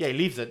 Yeah, he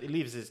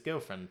leaves his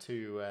girlfriend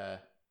to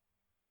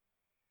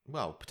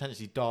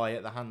potentially die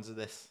at the hands of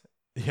this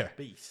Yeah.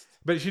 beast.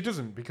 But she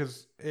doesn't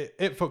because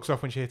it fucks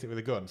off when she hits it with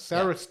a gun.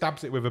 Sarah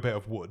stabs it with a bit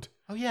of wood.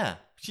 Oh yeah,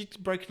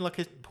 she'd broken like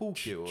a pool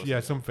cue or something. Yeah,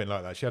 something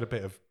like that. She had a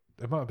bit of.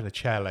 It might have been a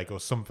chair leg or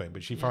something,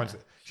 but she finds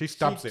it. She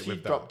stabs it She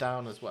with dropped that.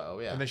 down as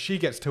well. Yeah, And then she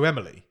gets to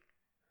Emily.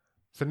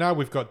 So now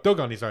we've got Doug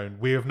on his own.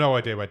 We have no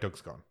idea where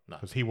Doug's gone No.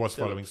 because he was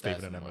Still following upstairs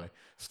Stephen and somewhere. Emily.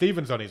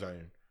 Stephen's on his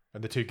own,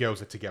 and the two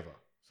girls are together.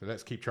 So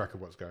let's keep track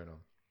of what's going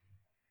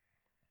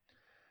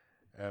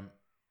on.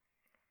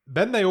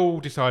 Then they all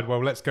decide,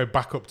 well, let's go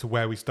back up to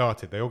where we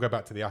started. They all go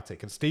back to the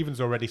attic, and Stephen's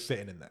already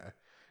sitting in there.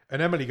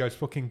 And Emily goes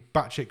fucking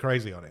batshit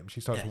crazy on him. She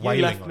starts You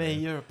wailing left on me.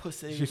 him. You're a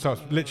pussy. She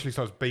literally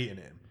starts beating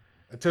him.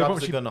 To Grabs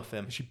point the gun off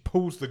him. she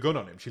pulls the gun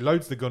on him. She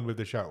loads the gun with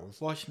the shells.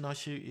 Why shouldn't I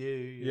shoot you?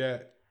 Yeah.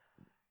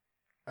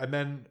 And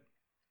then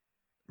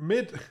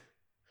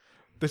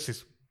this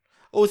is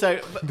Also,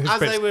 This as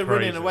bit's they were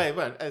running crazy.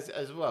 away,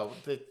 as well,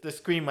 the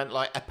screen went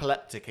like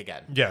epileptic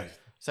again. yeah.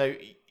 So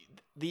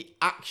the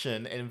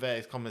action in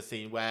inverted commas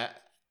scene where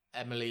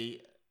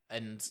Emily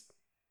and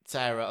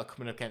Sarah are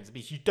coming up against the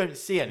beast, you don't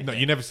see anything. No,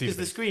 you never see because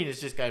the the beast. screen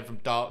is just going from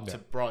dark Yeah. to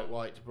bright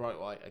white to bright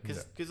white.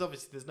 Because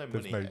obviously there's no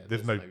money. here.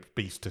 There's no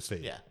beast to see.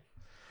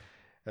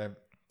 Yeah.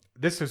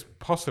 This is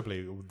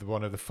possibly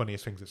one of the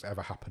funniest things that's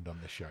ever happened on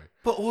this show.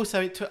 But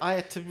also, I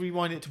had to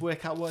rewind it to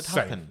work out what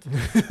Same.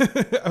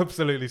 happened.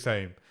 Absolutely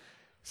same.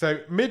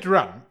 So mid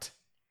rant,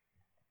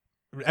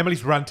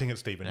 Emily's ranting at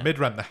Stephen. Yeah. Mid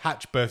rant, the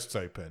hatch bursts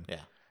open. Yeah.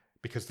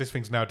 Because this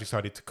thing's now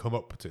decided to come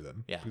up to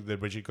them. Yeah.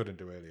 Which it couldn't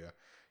do earlier.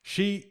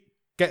 She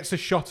gets a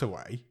shot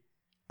away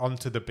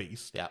onto the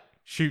beast. Yeah.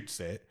 Shoots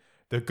it.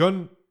 The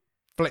gun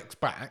flicks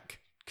back.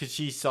 Because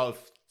she sort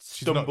of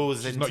She's not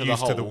stumbles into not the used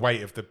hole. to the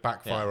weight of the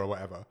backfire Yeah. or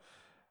whatever.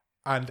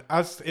 And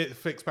as it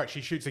flicks back,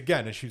 she shoots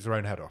again and shoots her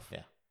own head off.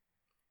 Yeah.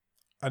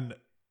 And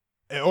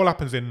it all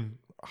happens in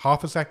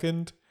half a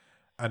second.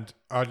 And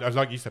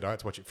like you said, I had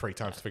to watch it 3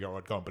 times to figure out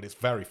what had gone. But it's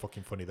very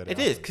fucking funny that It is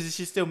happens. because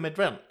she's still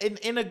mid-rant.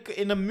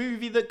 In a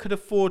movie that could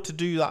afford to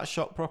do that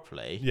shot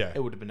properly, Yeah. it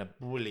would have been a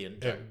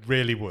brilliant joke. It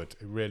really would.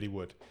 It really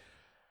would.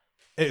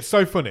 It's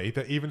so funny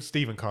that even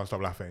Stephen can't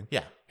stop laughing.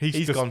 Yeah, He's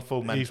just gone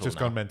full mental. He's just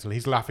now. gone mental.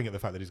 He's laughing at the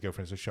fact that his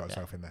girlfriend's just shot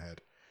herself in the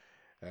head.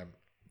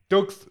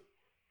 Doug's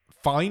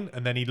fine,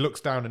 and then he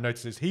looks down and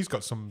notices he's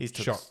got some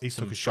shot. He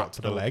took a shot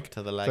to the leg.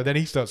 To the leg. So then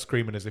he starts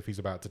screaming as if he's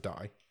about to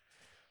die,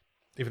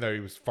 even though he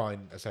was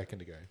fine a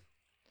second ago.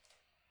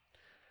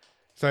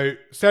 So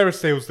Sarah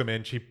seals them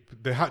in.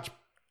 The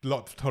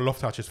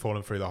loft hatch has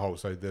fallen through the hole,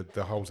 so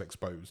the hole's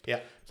exposed. Yeah.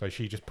 So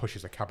she just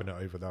pushes a cabinet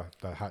over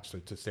the hatch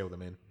to seal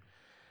them in.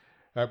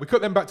 We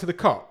cut them back to the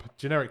cop,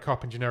 generic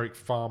cop and generic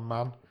farm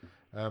man.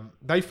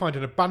 They find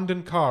an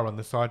abandoned car on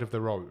the side of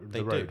the road,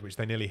 do. which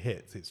they nearly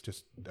hit. It's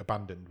just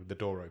abandoned with the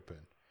door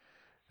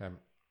open.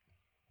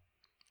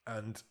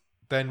 And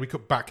then we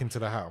cut back into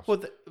the house.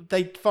 Well,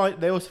 they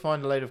also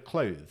find a load of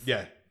clothes.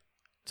 Yeah.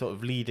 Sort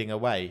of leading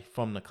away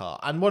from the car,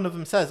 and one of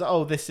them says,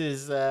 "Oh, this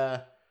is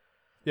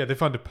Yeah, they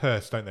find a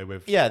purse, don't they?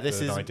 With this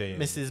an is ID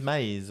and- Mrs.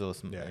 Mays or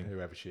something." Yeah,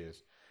 whoever she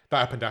is. That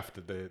happened after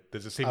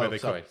there's a scene Oh, where they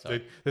sorry.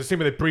 there's a scene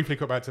where they briefly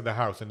cut back to the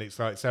house, and it's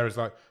like Sarah's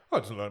like, "Oh,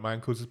 it doesn't look like my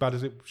ankle's as bad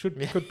as it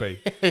could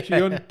be." She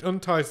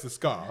unties the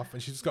scarf,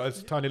 and she's got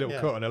a tiny little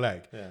cut on her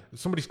leg. Yeah.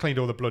 Somebody's cleaned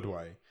all the blood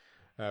away,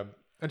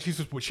 and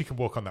she can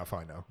walk on that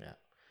fine now.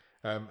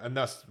 Yeah. And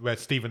that's where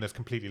Stephen has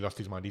completely lost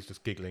his mind. He's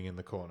just giggling in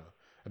the corner,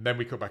 and then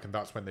we cut back, and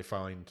that's when they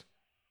find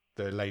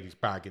the lady's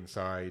bag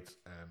inside,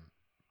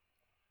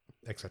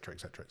 etc.,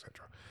 etc.,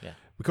 etc. Yeah.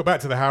 We cut back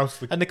to the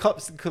house. And the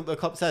cop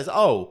says,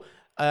 "Oh,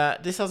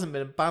 this hasn't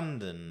been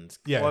abandoned.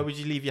 Yeah. Why would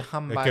you leave your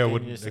handbag? A And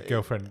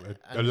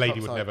the lady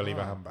cop's would like, never leave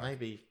her "Oh, handbag."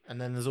 Maybe."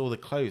 And then there's all the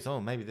clothes. Oh,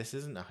 maybe this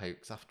isn't a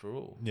hoax after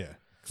all. Yeah,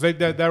 because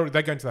they're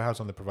going to the house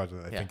on the proviso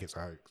that they think it's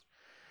a hoax.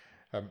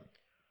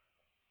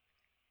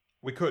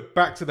 We cut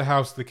back to the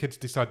house. The kids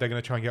decide they're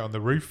going to try and get on the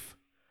roof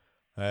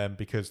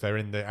because they're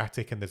in the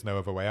attic and there's no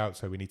other way out,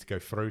 so we need to go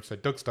through. So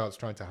Doug starts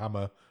trying to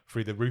hammer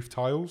through the roof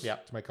tiles to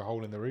make a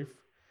hole in the roof.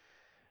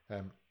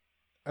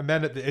 And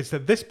then it's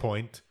at this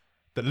point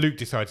that Luke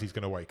decides he's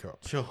going to wake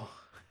up. Sure.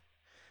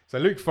 So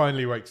Luke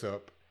finally wakes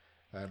up.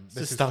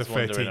 This is the starts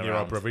wandering 13-year-old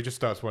around. brother. He just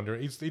starts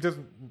wondering. He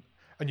doesn't.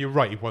 And you're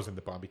right, he was in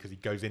the barn because he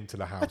goes into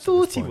the house. I at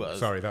thought this he point. was.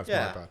 Sorry, that's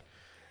Yeah. my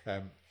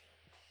bad.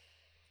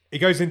 He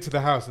goes into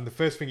the house, and the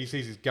first thing he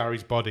sees is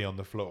Gary's body on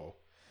the floor.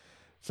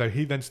 So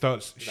he then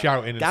starts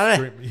shouting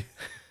Gary! and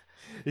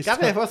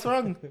screaming. Gary, what's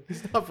wrong?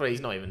 He's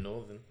not even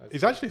northern.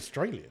 He's actually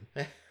Australian.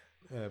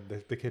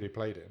 The kid who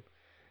played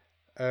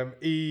him.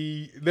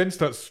 He then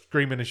starts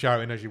screaming and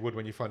shouting as you would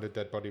when you find a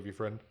dead body of your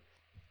friend.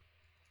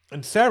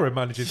 And Sarah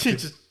manages She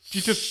to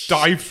just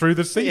dive through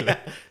the ceiling.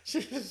 Yeah,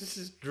 she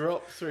just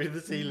dropped through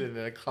the ceiling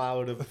in a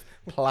cloud of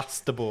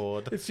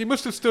plasterboard, She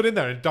must have stood in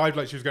there and dived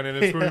like she was going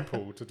in a swimming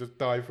pool to just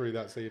dive through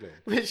that ceiling.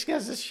 which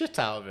scares the shit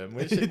out of him.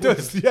 Which It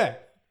does, yeah.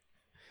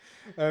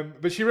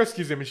 But she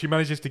rescues him and she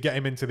manages to get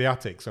him into the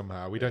attic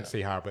somehow. We don't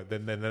see how, but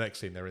then the next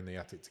scene they're in the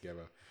attic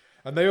together.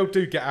 And they all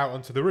do get out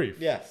onto the roof.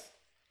 Yes,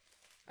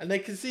 and they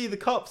can see the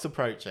cops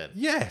approaching.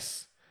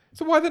 Yes.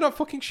 So why are they not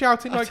fucking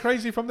shouting like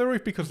crazy from the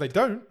roof? Because they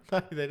don't.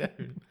 No, they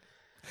don't.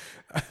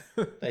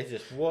 They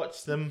just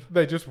watch them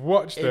They just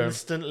watch them.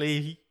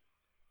 instantly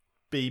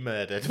be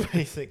murdered,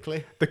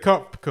 basically. The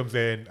cop comes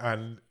in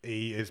and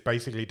he is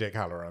basically Dick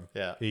Halloran.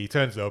 Yeah. He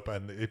turns up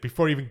and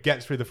before he even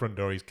gets through the front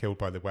door, he's killed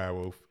by the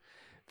werewolf.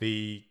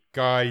 The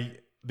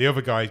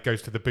other guy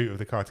goes to the boot of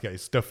the car to get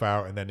his stuff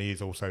out, and then he is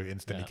also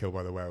instantly killed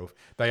by the werewolf.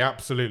 They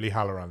absolutely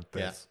Halloran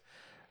this.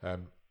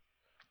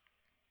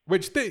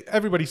 Which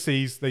everybody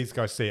sees. These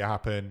guys see it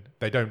happen.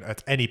 They don't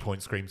at any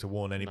point scream to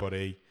warn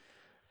anybody.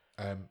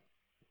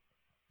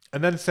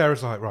 And then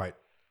Sarah's like, right,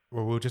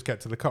 well, we'll just get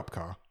to the cop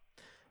car.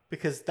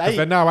 Because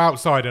They're now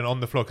outside and on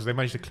the floor because they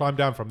managed to climb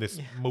down from this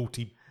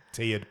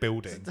multi-tiered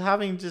building.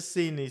 having just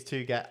seen these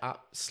two get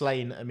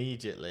slain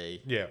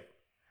immediately, Yeah.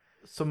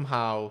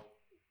 somehow,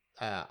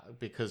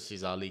 because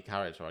she's our lead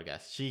character, I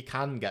guess, she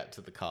can get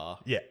to the car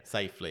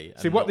safely.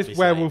 See, what this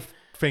werewolf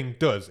thing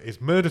does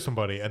is murder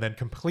somebody and then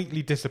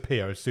completely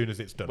disappear as soon as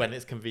it's done. when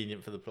it's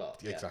convenient for the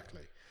plot.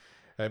 Exactly.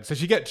 So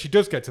she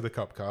does get to the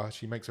cop car.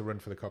 She makes a run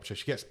for the cop car.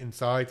 She gets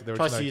inside.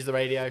 Tries to use the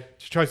radio.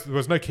 There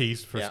was no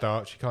keys for a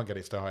start. She can't get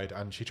it started,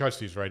 and she tries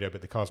to use the radio,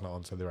 but the car's not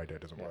on, so the radio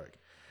doesn't work.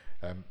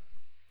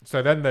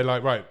 So then they're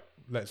like, right,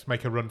 let's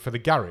make a run for the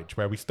garage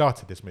where we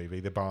started this movie,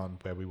 the barn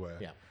where we were.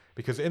 Yeah.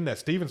 Because in there,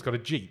 Stephen's got a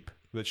Jeep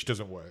which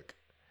doesn't work.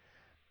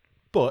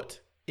 But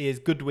he is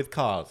good with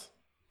cars.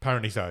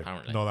 Apparently so.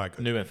 Apparently. Not that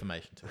good. New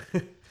information to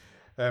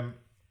me.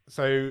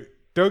 So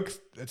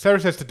Sarah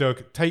says to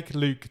Doug, take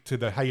Luke to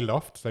the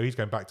hayloft. So he's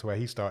going back to where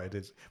he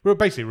started. We're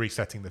basically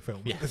resetting the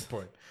film at this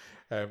point.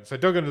 So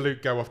Doug and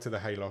Luke go off to the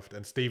hayloft,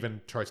 and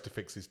Stephen tries to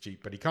fix his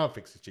Jeep, but he can't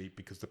fix his Jeep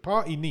because the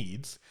part he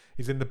needs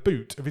is in the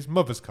boot of his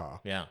mother's car,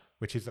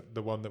 which is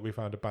the one that we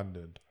found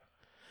abandoned.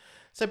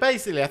 So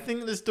basically, I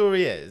think the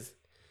story is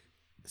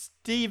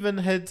Stephen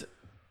had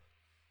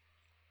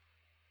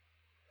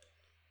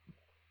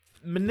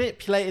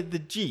manipulated the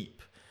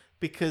Jeep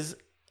because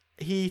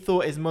he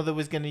thought his mother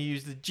was going to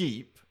use the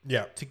Jeep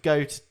to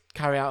go to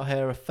carry out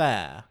her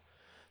affair.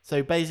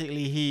 So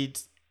basically, he'd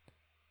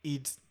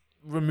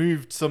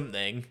removed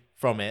something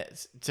from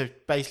it to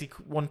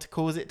basically want to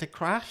cause it to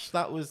crash.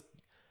 That was...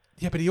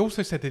 Yeah, but he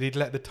also said that he'd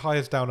let the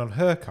tyres down on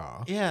her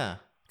car. Yeah.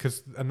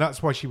 And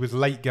that's why she was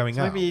late going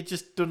out. Maybe he'd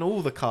just done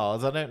all the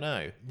cars, I don't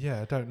know.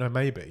 Yeah, I don't know,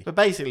 maybe. But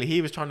basically,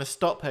 he was trying to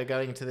stop her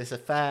going to this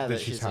affair that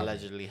she's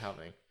allegedly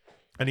having.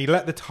 And he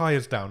let the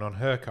tyres down on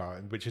her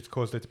car, which has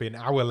caused her to be an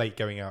hour late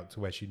going out to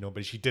where she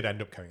normally... She did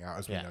end up going out,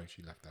 as we know.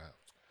 She left the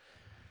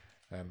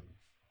house.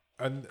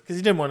 And because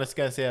he didn't want us to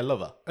go and see her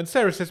lover. And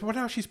Sarah says, well,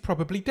 now she's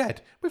probably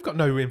dead. We've got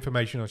no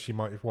information on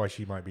why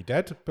she might be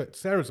dead, but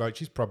Sarah's like,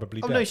 she's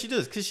probably dead. Oh, no, she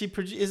does, because she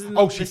produces...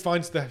 she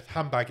finds the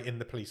handbag in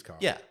the police car.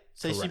 Yeah,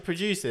 so Correct. She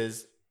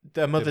produces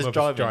the mother's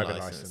driving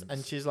license.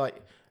 And she's like,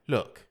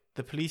 look,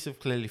 the police have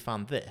clearly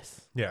found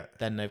this. Yeah.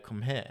 Then they've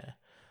come here.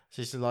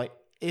 So she's like,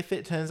 if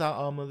it turns out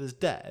our mother's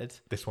dead...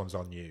 This one's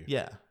on you.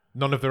 Yeah.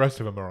 None of the rest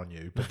of them are on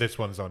you, but this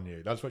one's on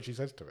you. That's what she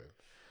says to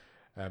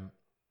him.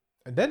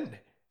 And then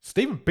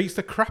Stephen beats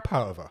the crap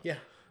out of her. Yeah.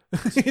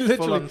 He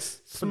literally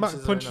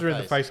punches her in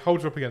the face,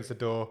 holds her up against the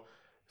door,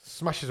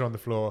 smashes her on the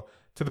floor,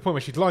 to the point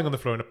where she's lying on the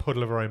floor in a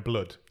puddle of her own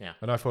blood. Yeah.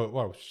 And I thought,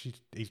 well,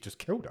 he's just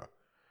killed her.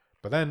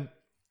 But then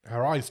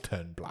her eyes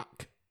turn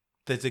black.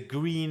 There's a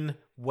green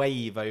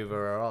wave over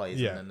her eyes,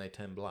 and then they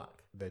turn black.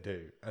 They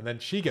do. And then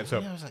she gets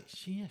up. Yeah, I was like,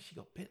 she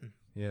got bitten.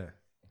 Yeah.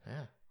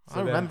 Yeah.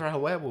 So I remember how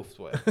werewolves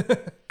were.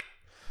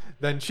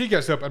 Then she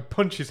gets up and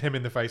punches him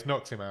in the face,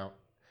 knocks him out.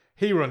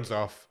 He runs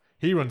off.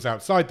 He runs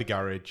outside the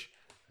garage.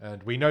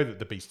 And we know that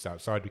the beast's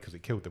outside because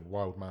it killed the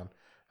wild man.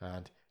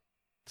 And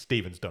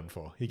Stephen's done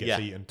for. He gets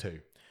eaten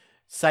too.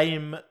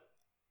 Same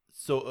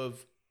sort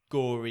of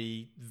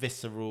gory,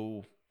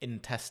 visceral,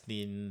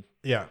 intestine.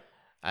 Yeah.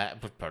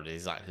 But probably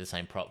exactly the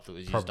same prop that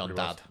was used on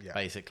Dad,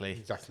 basically.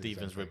 Exactly.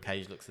 Stephen's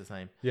ribcage looks the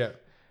same. Yeah.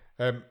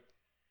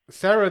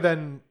 Sarah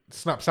then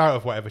snaps out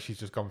of whatever she's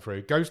just gone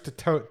through, goes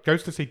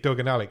to see Doug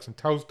and Alex and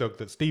tells Doug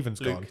that Stephen's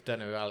gone. Don't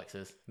know who Alex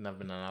is. Never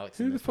been an Alex.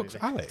 Who the fuck's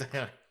Alex?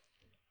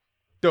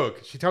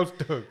 Doug. She tells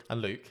Doug.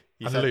 And Luke.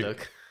 Doug.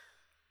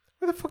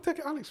 Where the fuck did I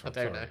get Alex from?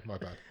 I don't know. My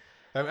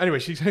bad. Anyway,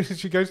 she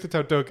goes to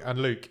tell Doug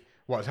and Luke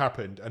what's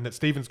happened and that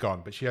Stephen's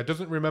gone, but she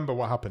doesn't remember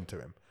what happened to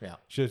him. Yeah.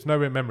 She has no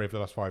memory of the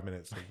last 5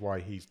 minutes of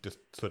why he's just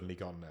suddenly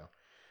gone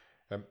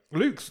now.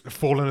 Luke's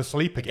fallen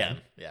asleep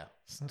again. Yeah.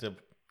 Still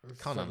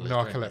can't handle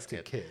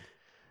narcoleptic kid.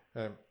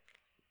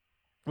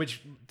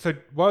 So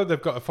while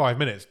they've got 5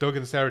 minutes, Doug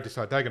and Sarah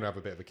decide they're going to have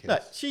a bit of a kiss. No,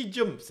 she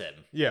jumps him.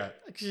 Yeah.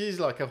 She's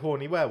like a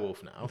horny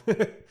werewolf now.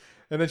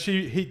 And then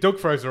Doug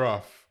throws her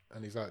off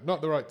and he's like,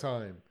 not the right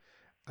time.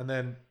 And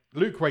then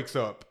Luke wakes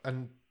up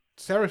and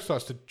Sarah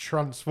starts to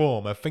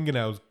transform. Her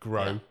fingernails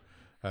grow.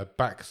 Her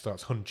back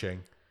starts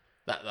hunching.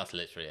 That's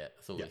literally it.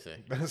 That's all we see.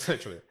 That's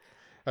literally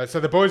it. So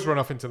the boys run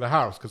off into the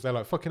house because they're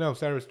like, fucking hell,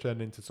 Sarah's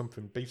turned into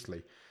something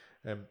beastly.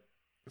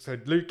 So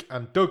Luke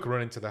and Doug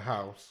run into the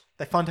house.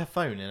 They find her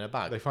phone in her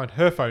bag. They find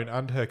her phone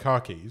and her car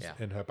keys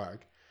in her bag.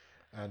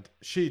 And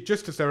she,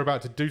 just as they're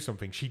about to do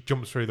something, she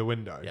jumps through the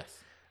window. Yes.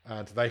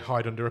 And they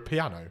hide under a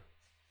piano.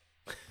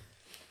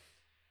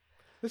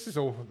 This is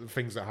all the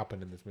things that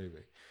happen in this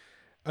movie.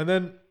 And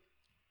then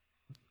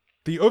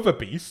the other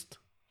beast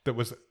that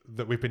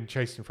we've been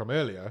chasing from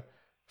earlier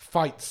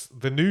fights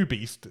the new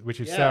beast, which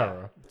is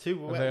Sarah.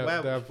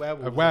 Werewolves.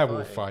 A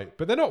werewolf fight.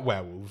 But they're not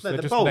werewolves. They're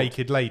just bold.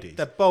 naked ladies.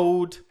 They're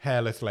bold.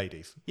 Hairless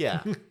ladies.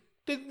 Yeah.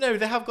 No,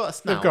 they have got a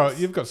snout.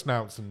 You've got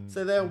snouts and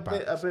so they're and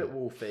a bit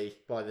wolfy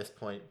by this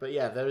point. But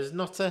yeah, there's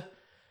not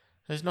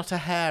a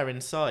hair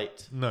in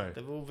sight. No.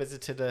 They've all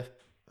visited a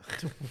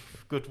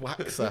good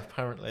waxer,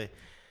 apparently.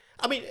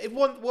 I mean,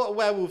 what are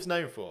werewolves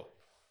known for?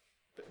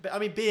 But I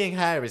mean, being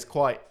hair is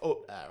quite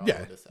up there.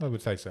 Yeah, I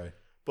would say so.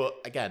 But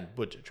again,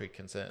 budgetary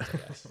concerns, I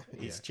guess.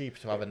 It's cheaper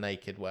to have a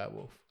naked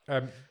werewolf.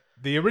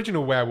 The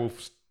original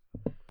werewolf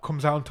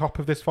comes out on top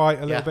of this fight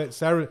a little bit.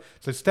 Sarah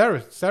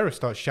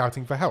starts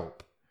shouting for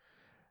help.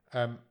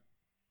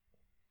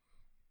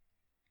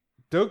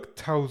 Doug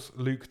tells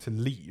Luke to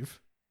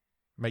leave,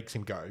 makes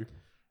him go,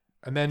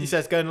 and then he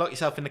says, "Go and lock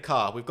yourself in the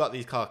car. We've got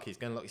these car keys.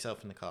 Go and lock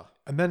yourself in the car."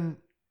 And then,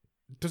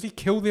 does he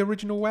kill the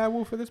original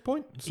werewolf at this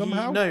point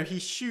somehow? No, he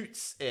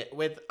shoots it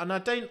with, and I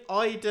don't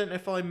know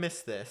if I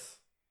missed this,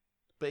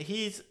 but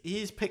he's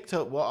picked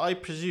up what I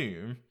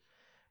presume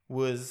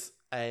was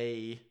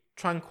a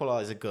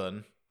tranquilizer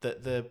gun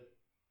that the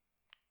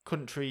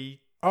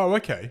country Oh,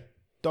 okay.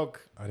 dog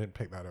I didn't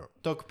pick that up.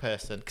 dog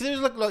person, because it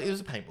was like it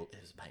was a paintball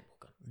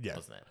gun, Yeah.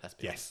 wasn't it? Let's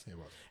be honest. Yes, it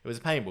was. It was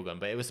a paintball gun,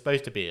 but it was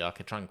supposed to be like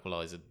a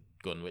tranquilizer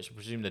gun, which I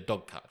presume the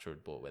dog catcher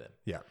had brought with him.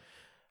 Yeah.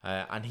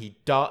 And he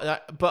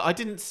but I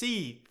didn't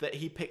see that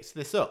he picked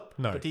this up.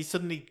 No. But he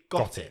suddenly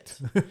got it.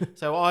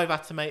 So I've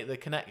had to make the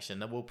connection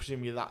that we'll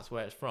presume that's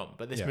where it's from.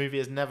 But this movie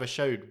has never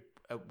showed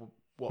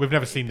what We've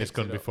never he seen this picked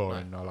gun it up. before No.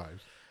 in our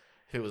lives.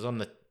 If it was on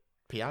the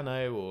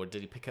piano or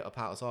did he pick it up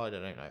outside? I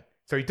don't know.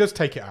 So he does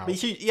take it out. But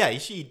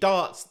he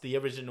darts the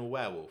original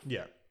werewolf.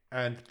 Yeah.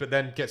 But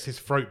then gets his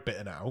throat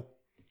bitten out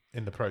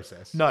in the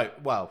process. No,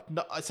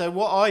 so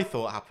what I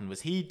thought happened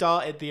was he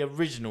darted the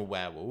original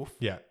werewolf,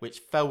 Yeah. which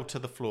fell to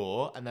the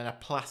floor, and then a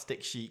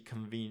plastic sheet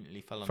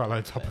conveniently fell on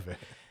top of it.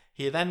 of it.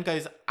 He then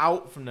goes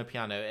out from the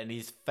piano and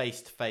he's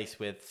face to face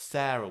with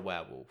Sarah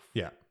Werewolf.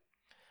 Yeah.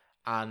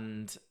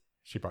 And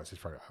She bites his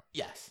throat out.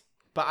 yes,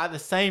 but at the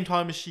same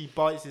time as she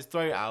bites his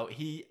throat out,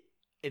 he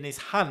in his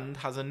hand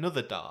has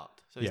another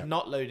dart, so he's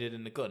not loaded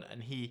in the gun,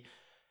 and he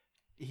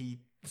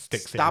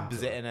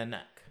stabs it in her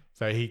neck.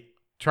 So he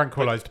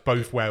tranquilized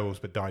both werewolves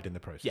but died in the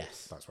process.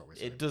 Yes, That's what we're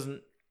saying.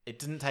 It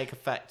doesn't take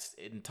effect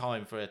in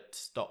time for it to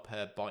stop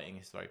her biting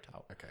his throat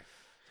out. Okay.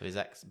 So his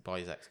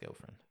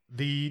ex-girlfriend.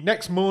 The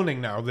next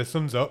morning now, the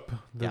sun's up.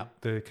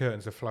 The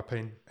curtains are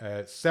flapping.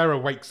 Sarah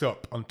wakes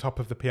up on top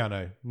of the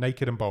piano,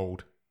 naked and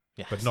bold,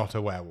 Yes. but not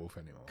a werewolf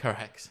anymore.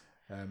 Correct.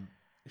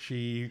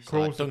 She It's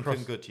crawls like Duncan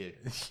across... Goodhue.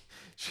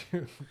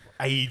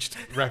 Aged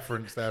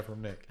reference there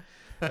from Nick.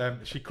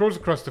 She crawls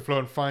across the floor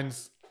and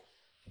finds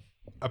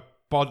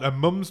a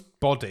mum's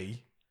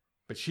body,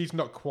 but she's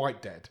not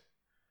quite dead.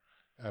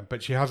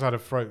 But she has had a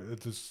throat.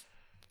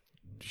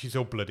 She's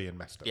all bloody and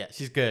messed up. Yeah,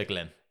 she's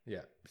gurgling.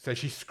 Yeah. So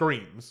she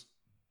screams.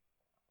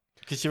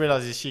 Because she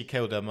realises she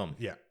killed her mum.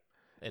 Yeah.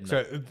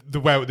 So The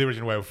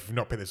original werewolf, if you've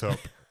not picked this up,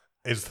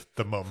 is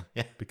the mum.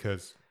 Yeah.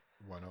 Because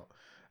why not?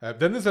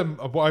 Then there's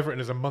what I've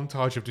written as a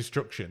montage of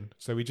destruction.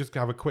 So we just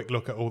have a quick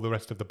look at all the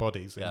rest of the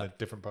bodies in the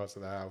different parts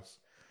of the house.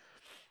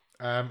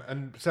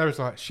 And Sarah's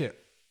like, shit,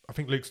 I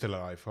think Luke's still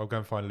alive. I'll go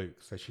and find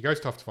Luke. So she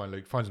goes off to find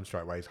Luke, finds him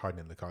straight away. He's hiding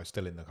in the car. He's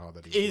still in the car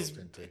that he's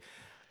walked into.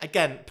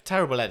 Again,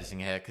 terrible editing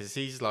here because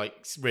he's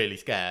like really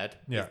scared.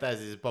 Yeah. There's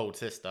his bold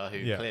sister who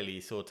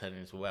clearly saw turn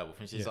into a werewolf,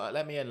 and she's like,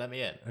 "Let me in."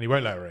 And he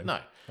won't let her in. No.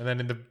 And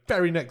then in the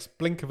very next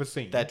blink of a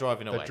scene, They're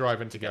driving away. They're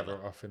driving together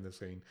off in the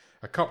scene.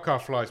 A cop car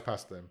flies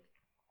past them,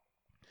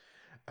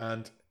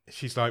 and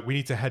she's like, "We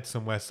need to head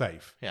somewhere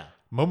safe." Yeah.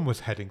 Mum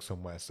was heading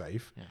somewhere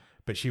safe,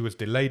 but she was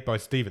delayed by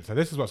Stephen. So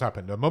this is what's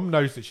happened. Her mum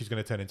knows that she's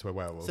going to turn into a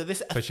werewolf. So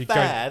this she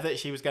affair that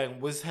she was going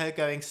was her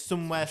going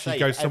somewhere safe. She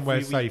goes somewhere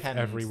every safe weekend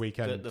every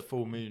weekend. That the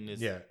full moon is.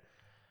 Yeah.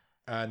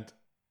 And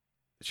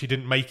she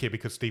didn't make it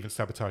because Stephen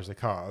sabotaged the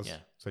cars. Yeah.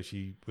 So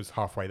she was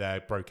halfway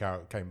there, broke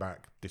out, came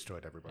back,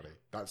 destroyed everybody.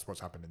 That's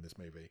what's happened in this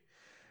movie.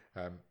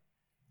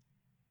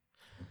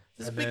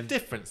 There's a big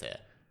difference here.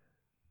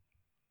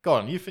 Go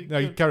on, you think? No,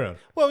 you carry on.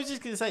 Well, I was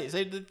just going to say.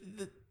 So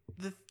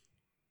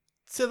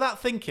so that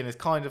thinking is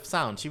kind of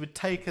sound. She would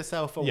take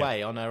herself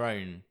away on her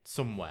own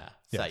somewhere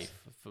safe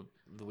for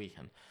the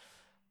weekend.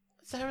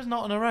 Sarah's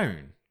not on her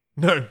own.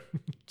 No.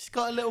 She's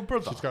got a little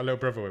brother. She's got a little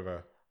brother with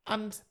her.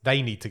 And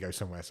they need to go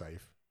somewhere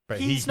safe. But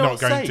He's he's not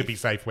not going safe. to be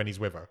safe when he's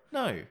with her.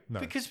 no,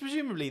 because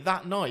presumably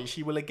that night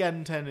she will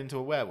again turn into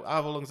a werewolf.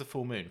 How long's the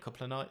full moon? A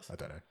couple of nights? I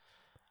don't know.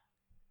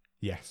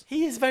 Yes.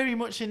 He is very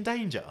much in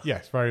danger.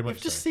 Yes, very much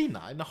We've just so. seen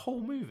that in the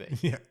whole movie.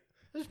 Yeah.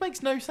 This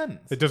makes no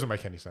sense. It doesn't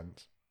make any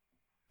sense.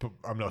 But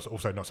I'm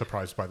also not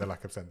surprised by the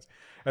lack of sense.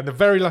 And the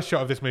very last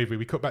shot of this movie,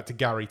 we cut back to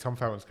Gary, Tom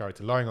Felton's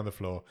character, lying on the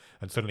floor,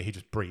 and suddenly he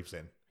just breathes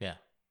in. Yeah.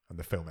 And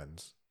the film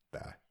ends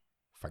there.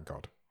 Thank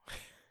God.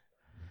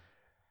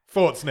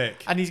 Thoughts,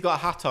 Nick? And he's got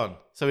a hat on,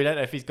 so we don't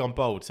know if he's gone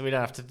bald. So we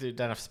don't have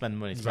to spend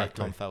money to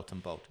Exactly. make Tom Felton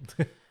bald.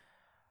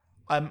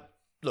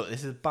 Look,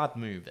 this is a bad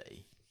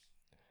movie.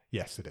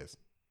 Yes, it is.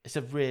 It's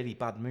a really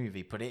bad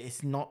movie, but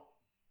it's not.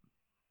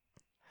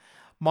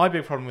 My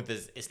big problem with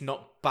this, it's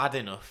not bad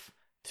enough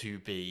to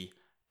be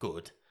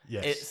good.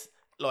 Yes. It's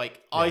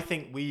like I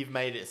think we've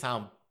made it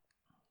sound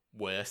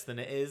worse than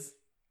it is.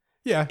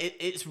 Yeah.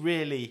 It's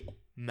really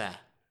meh.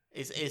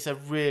 It's a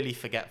really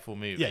forgetful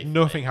movie. Yeah,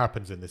 nothing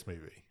happens in this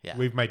movie. Yeah.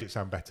 We've made it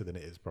sound better than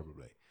it is,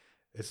 probably.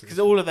 Because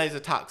all of those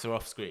attacks are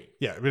off screen.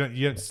 Yeah,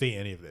 you don't see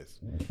any of this.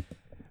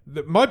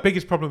 My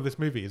biggest problem with this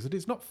movie is that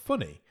it's not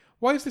funny.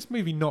 Why is this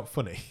movie not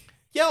funny?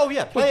 Yeah, oh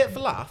yeah, play it for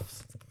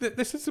laughs.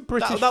 This is a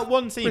British. That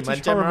one scene when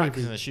British Gemma horror movie.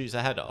 Atkinson shoots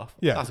her head off.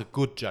 Yeah. That's a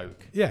good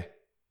joke. Yeah.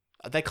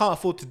 They can't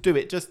afford to do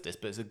it justice,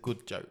 but it's a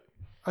good joke.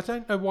 I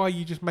don't know why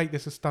you just make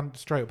this a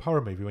straight up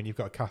horror movie when you've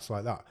got a cast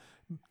like that.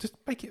 Just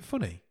make it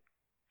funny.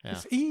 Yeah.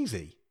 It's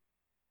easy.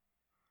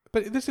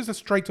 But this is a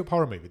straight up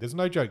horror movie. There's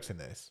no jokes in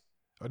this.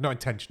 Not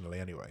intentionally,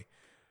 anyway.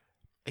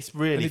 It's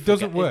really And it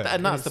doesn't work.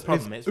 and that's the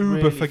problem. It's uber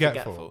really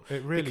forgetful.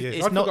 It really Because is.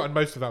 it's I've not- forgotten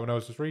most of that when I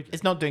was just reading.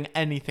 It's not doing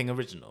anything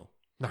original.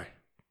 No.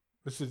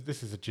 This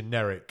is a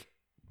generic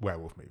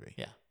werewolf movie.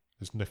 Yeah.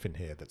 There's nothing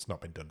here that's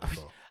not been done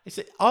before. It's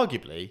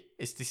arguably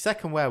it's the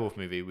second werewolf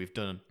movie we've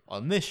done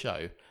on this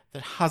show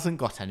that hasn't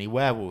got any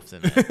werewolves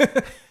in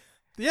it.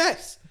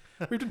 Yes.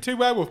 We've done 2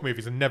 werewolf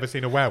movies and never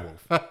seen a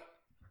werewolf.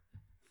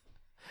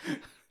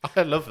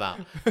 I love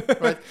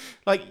that. Right?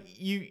 Like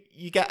you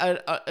get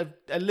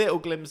a little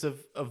glimpse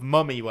of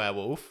mummy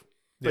werewolf,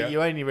 but Yeah.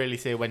 you only really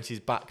see her when she's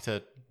back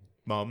to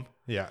mum,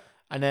 Yeah.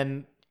 and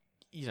then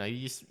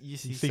you see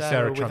see Sarah,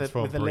 Sarah with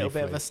transform a little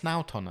bit of briefly. a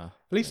snout on her.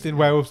 At least in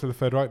Werewolves of the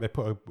Third Reich, they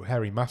put a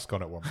hairy mask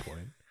on at one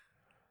point.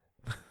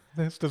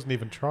 This doesn't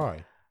even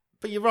try.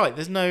 But you're right.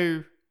 There's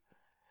no.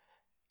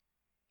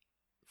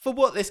 For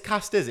what this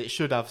cast is, it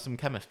should have some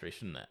chemistry,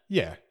 shouldn't it?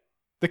 Yeah.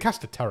 The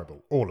cast are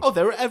terrible. All of Oh,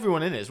 them.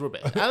 everyone in it is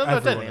rubbish. And I don't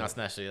Everyone think in that's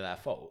necessarily their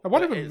fault. And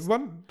one but of them,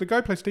 it's- the guy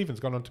who plays Steven's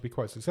gone on to be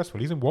quite successful.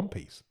 He's in One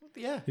Piece.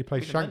 Yeah, He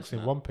plays we didn't Shanks mention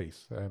in that. One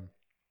Piece.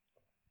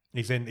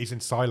 He's in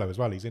Silo as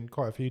well. He's in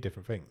quite a few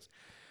different things.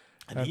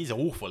 And he's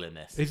awful in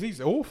this.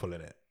 He's awful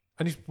in it.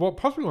 And he's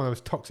possibly one of the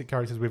most toxic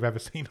characters we've ever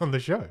seen on the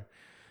show.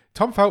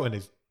 Tom Felton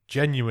is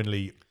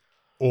genuinely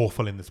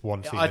awful in this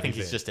one scene. I that think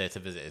he's he's in. just there to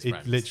visit his It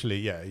friends. literally,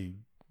 yeah.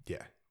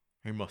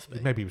 He must be.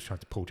 Maybe he was trying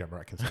to pull Gemma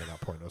Atkinson at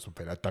that point or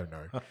something. I don't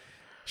know.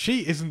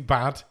 She isn't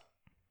bad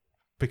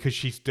because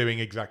she's doing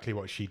exactly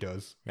what she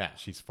does. Yeah.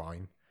 She's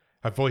fine.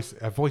 Her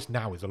voice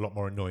now is a lot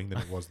more annoying than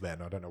it was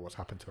then. I don't know what's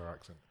happened to her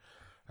accent.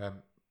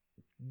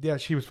 Yeah,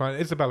 she was fine.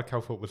 Isabella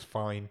Calthorpe was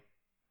fine.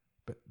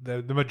 But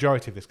the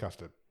majority of this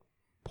cast are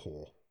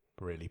poor.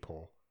 Really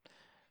poor.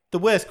 The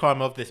worst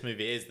crime of this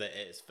movie is that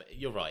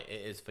you're right,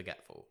 it is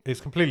forgetful. It's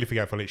completely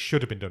forgetful. It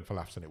should have been done for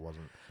laughs and it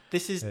wasn't.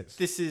 This is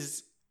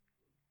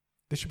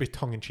This should be a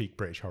tongue-in-cheek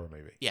British horror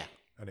movie. yeah.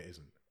 And it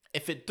isn't.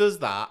 If it does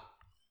that,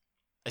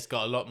 it's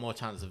got a lot more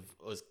chance of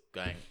us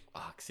going, oh,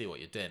 I can see what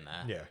you're doing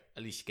there. Yeah.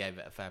 At least you gave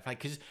it a fair fight.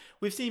 Because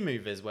we've seen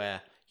movies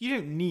where you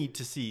don't need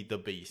to see the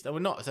beast. And we're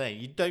not saying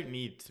you don't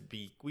need to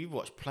be. We've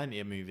watched plenty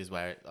of movies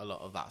where a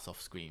lot of that's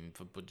off screen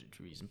for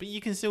budgetary reasons. But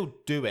you can still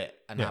do it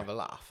and Yeah. have a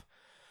laugh.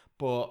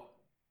 But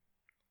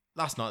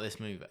that's not this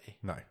movie.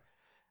 No.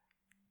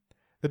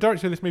 The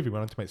director of this movie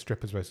went on to make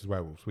Strippers vs.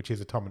 Werewolves, which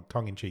is a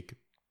tongue-in-cheek.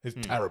 It's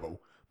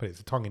terrible, but it's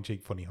a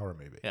tongue-in-cheek funny horror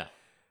movie. Yeah.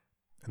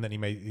 And then he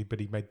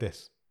made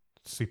this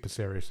super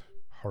serious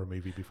horror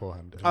movie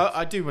beforehand. and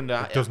I do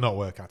wonder. it does not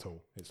work at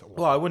all. It's awful.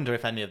 Well, I wonder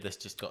if any of this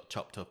just got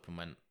chopped up and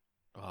went,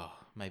 oh,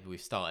 maybe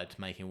we've started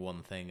making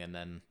one thing and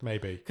then.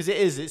 Maybe Because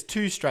it's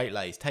too straight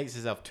laced, takes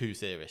itself too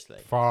seriously.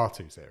 far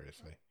too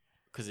seriously.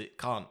 Because it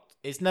can't.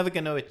 It's never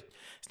gonna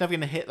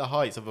hit the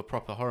heights of a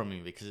proper horror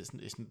movie because it's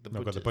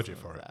Not got the budget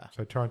for it,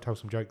 so try and tell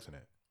some jokes in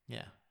it.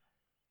 Yeah.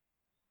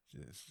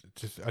 It's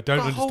just I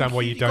don't understand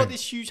why you You've got don't.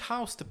 this huge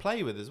house to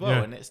play with as well,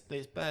 Yeah. and it's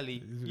barely.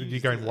 You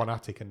used, go is in it? one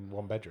attic and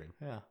one bedroom.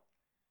 Yeah.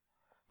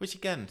 Which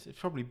again, it's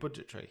probably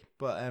budgetary,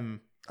 but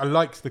I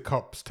liked the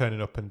cops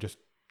turning up and just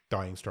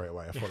dying straight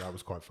away. I thought that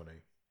was quite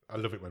funny. I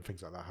love it when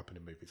things like that happen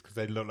in movies because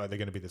they look like they're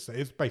going to be the.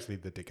 It's basically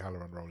the Dick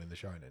Halloran role in The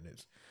Shining.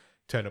 It's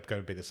turn up,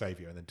 going to be the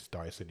savior, and then just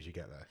die as soon as you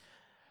get there.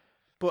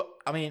 But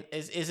I mean,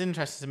 it's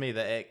interesting to me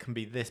that it can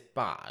be this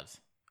bad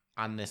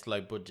and this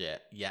low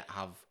budget, yet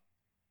have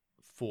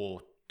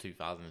for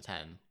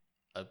 2010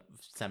 a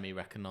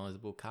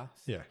semi-recognizable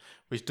cast. Yeah,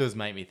 Which does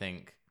make me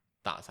think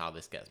that's how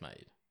this gets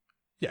made.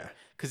 yeah,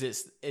 Because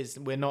it's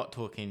we're not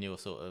talking your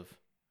sort of,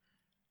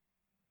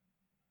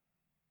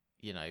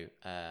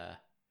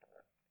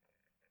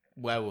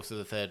 Werewolves of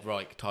the Third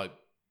Reich type,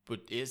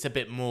 but it's a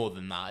bit more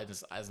than that,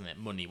 isn't it?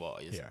 Money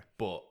wise, Yeah.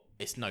 But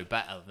it's no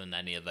better than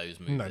any of those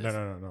movies.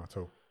 no, not at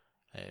all.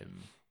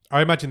 Um,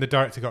 I imagine the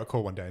director got a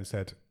call one day and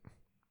said,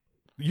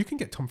 "You can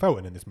get Tom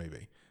Felton in this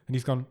movie," and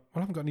he's gone, "Well, I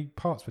haven't got any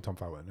parts for Tom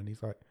Felton," and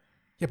he's like,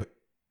 "Yeah, but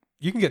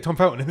you can get Tom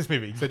Felton in this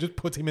movie, so just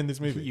put him in this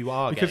movie." you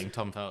are Because getting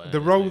Tom Felton. the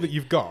in this role movie. that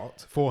you've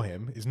got for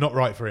him is not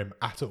right for him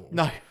at all.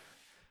 no.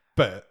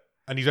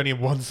 And he's only in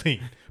one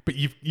scene. But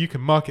you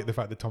can market the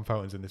fact that Tom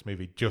Felton's in this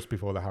movie just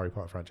before the Harry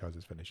Potter franchise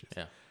finishes.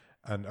 Yeah.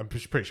 And I'm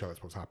pretty sure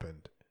that's what's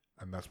happened.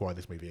 And that's why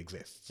this movie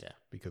exists. Yeah.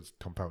 Because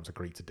Tom Felton's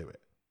agreed to do it.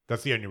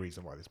 That's the only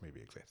reason why this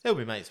movie exists. He'll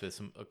be mates with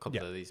a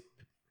couple Yeah. of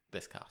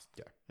this cast.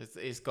 Yeah.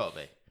 It's got to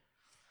be.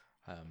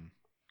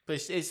 But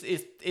it's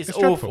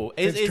dreadful. awful.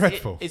 It's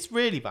dreadful. It's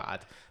really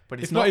bad.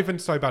 But It's not even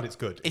so bad it's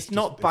good. It's just-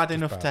 not bad just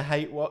enough bad. to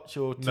hate watch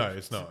or to, No,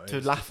 it's not. to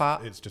It's laugh just-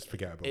 at. It's just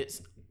forgettable.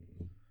 It's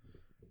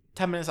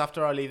 10 minutes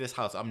after I leave this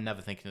house, I'm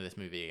never thinking of this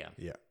movie again.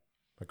 Yeah.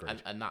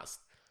 Agreed. And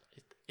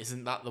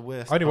isn't that the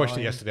worst? I only watched it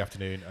crime? yesterday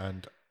afternoon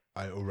and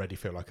I already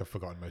feel like I've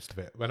forgotten most of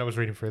it. When I was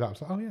reading through that, I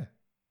was like, oh, yeah.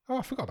 Oh,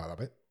 I forgot about that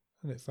bit.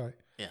 And it's like,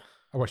 Yeah.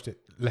 I watched it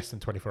less than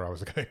 24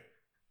 hours ago.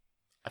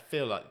 I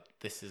feel like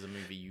this is a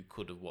movie you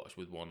could have watched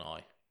with one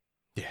eye.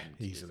 Yeah, And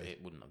easily.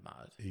 It wouldn't have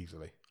mattered.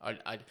 Easily.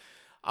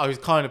 I was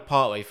kind of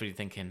partway through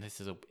thinking this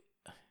is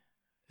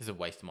a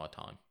waste of my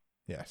time.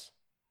 Yes.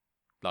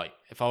 Like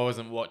if I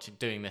wasn't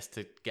doing this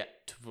to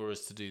get for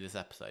us to do this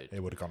episode,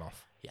 It would have gone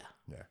off. yeah,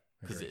 Yeah.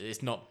 because agreed.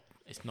 it's not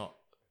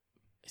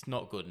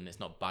good and it's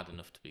not bad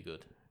enough to be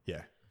good.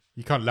 Yeah.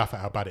 You can't laugh at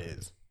how bad it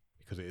is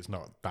because it's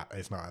not at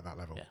that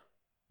level. Yeah.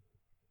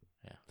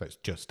 Yeah. So it's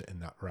just in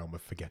that realm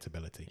of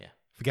forgettability. Yeah.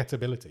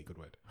 Forgettability, good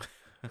word.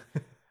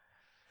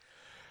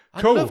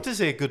 I'd Cool. love to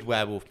see a good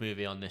werewolf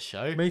movie on this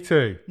show. Me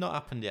too. Not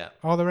happened yet.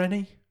 Are there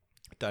any?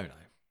 Don't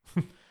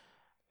know.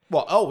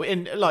 What? Oh, are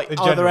there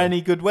general.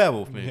 any good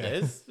werewolf Yeah.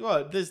 movies?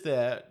 Well, there's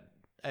the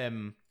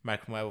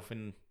American Werewolf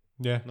in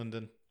Yeah.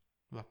 London,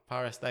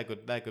 Paris. They're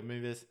good. They're good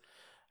movies.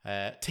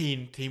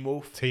 Teen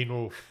Wolf, Teen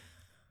Wolf.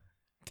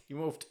 Teen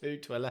Wolf 2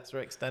 to a lesser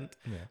extent.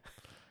 Yeah.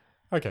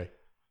 Okay.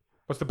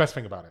 What's the best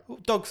thing about it? Oh,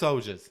 Dog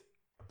Soldiers.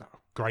 Oh,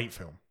 great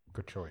film.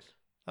 Good choice.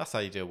 That's how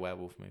you do a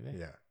werewolf movie.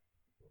 Yeah.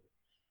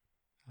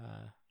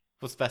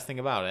 What's the best thing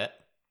about it?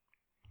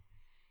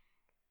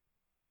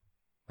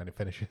 When it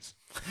finishes.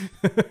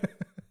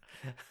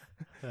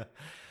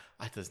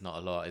 There's not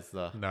a lot, is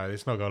there? No,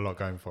 it's not got a lot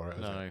going for it.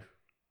 Has No. It?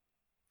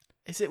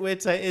 Is it weird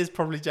to say it is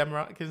probably Gemma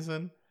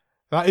Atkinson?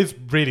 That is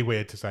really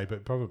weird to say,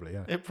 but probably,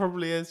 yeah. It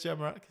probably is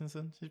Gemma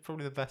Atkinson. She's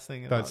probably the best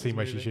thing. That scene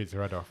where she shoots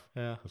her head off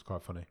Yeah. was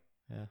quite funny.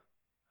 Yeah.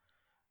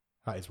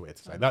 That is weird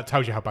to say. That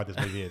tells you how bad this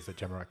movie is. That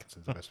Gemma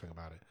Atkinson's the best thing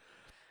about it.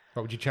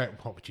 What would you change?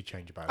 What would you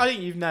change about I it?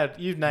 think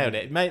you've nailed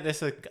it. Make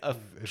this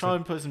try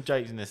and put some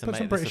jokes in this and Put make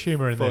some this British a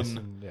humour in fun this,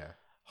 and yeah,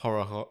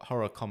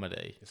 horror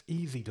comedy. it's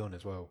easy done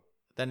as well.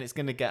 Then it's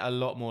going to get a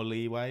lot more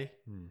leeway.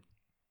 Hmm.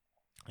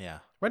 Yeah.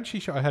 When she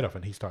shot her head off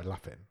and he started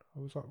laughing,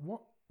 I was like,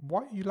 "What?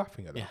 Why are you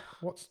laughing at that? Yeah.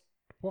 What?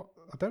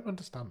 I don't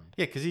understand."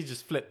 Yeah, because he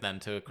just flipped then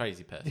to a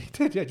crazy person. He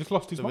did, yeah. Just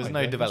lost his There mind. was no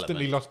yeah. development.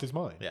 Instantly lost his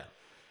mind. Yeah.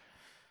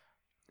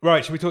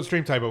 Right. Should we talk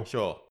stream table?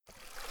 Sure.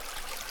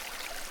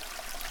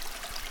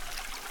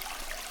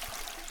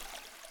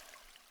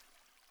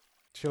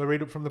 Shall I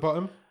read up from the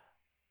bottom?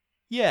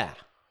 Yeah.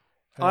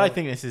 I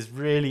think this is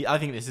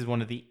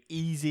one of the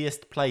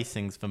easiest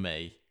placings for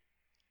me.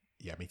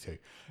 Yeah, me too.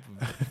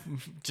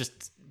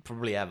 Just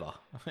probably ever.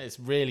 It's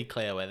really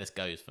clear where this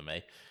goes for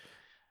me.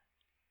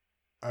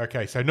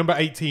 Okay, so number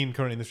 18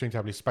 currently in the stream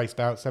table is Spaced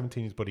Out.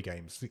 17 is Buddy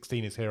Games.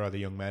 16 is Here Are the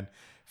Young Men.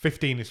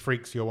 15 is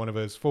Freaks, You're One of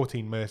Us.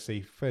 14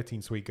 Mercy.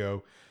 13 Sweet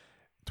Girl.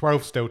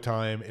 12 Still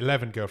Time.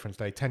 11 Girlfriend's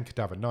Day. 10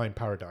 Cadaver. 9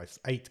 Paradise.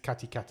 8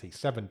 Catty Catty.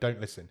 7 Don't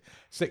Listen.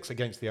 6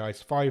 Against the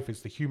Ice. 5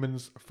 is The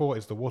Humans. 4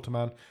 is The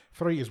Waterman.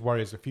 3 is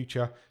Warriors of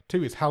Future.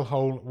 2 is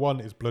Hellhole.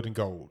 1 is Blood and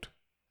Gold.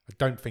 I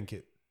don't think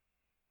it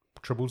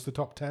troubles the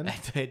top 10.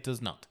 It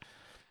does not.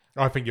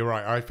 I think you're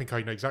right. I think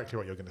I know exactly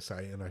what you're going to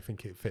say, and I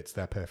think it fits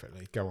there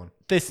perfectly. Go on.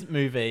 This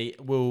movie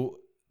will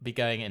be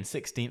going in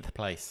 16th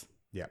place.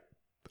 Yeah.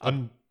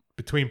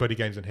 Between Buddy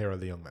Games and Here Are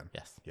the Young Men.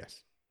 Yes.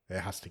 Yes. It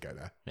has to go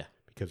there. Yeah.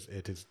 Because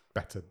it is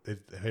better.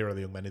 Here Are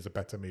the Young Men is a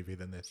better movie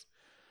than this.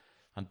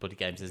 And Buddy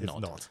Games is It's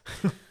not. not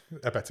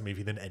a better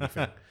movie than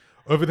anything.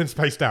 Other than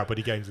Spaced Out,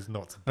 Buddy Games is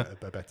not a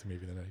better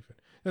movie than anything.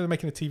 They're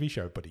making a TV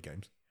show of Buddy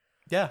Games.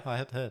 Yeah, I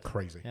had heard.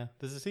 Crazy. Yeah,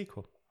 there's a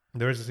sequel.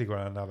 There is a sequel,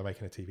 and now they're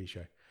making a TV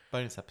show.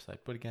 Bonus episode,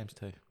 Buddy Games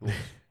 2.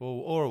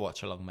 Or a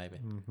watch along, maybe.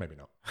 Maybe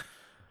not.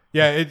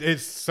 Yeah,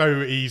 it's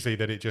so easy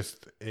that it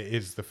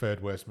is the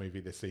third worst movie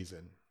this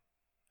season.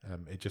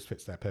 It just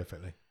fits there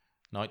perfectly.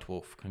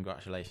 Nightwolf,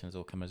 congratulations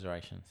or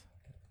commiserations.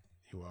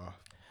 You are.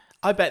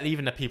 I bet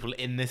even the people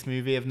in this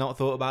movie have not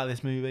thought about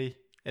this movie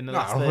in the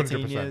last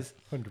 13 years.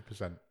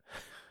 100%.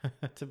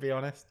 To be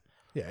honest.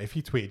 Yeah, if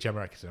you tweeted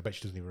Gemma Atkinson, I bet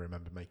she doesn't even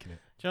remember making it.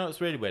 Do you know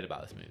what's really weird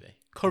about this movie?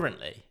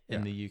 Currently,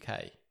 in the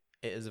UK,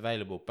 it is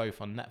available both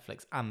on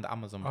Netflix and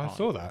Amazon Prime. I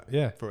saw that,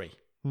 yeah. Free.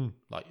 Hmm.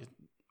 Like,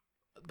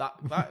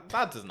 that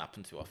doesn't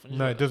happen too often.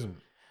 No, it doesn't.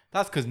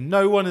 That's because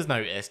no one has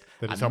noticed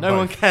That it's and on no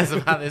one both. cares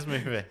about this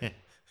movie.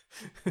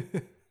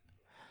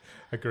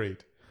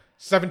 Agreed.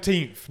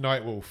 17th,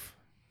 Nightwolf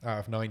out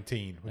of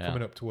 19. We're Yeah.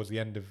 coming up towards the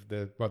end of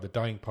the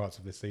dying parts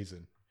of this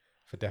season,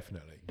 for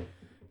definitely.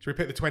 Should we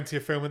pick the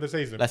 20th film of the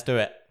season? Let's do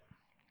it.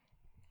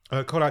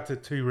 Call out to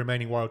 2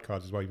 remaining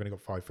wildcards as well. You've only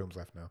got 5 films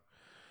left now.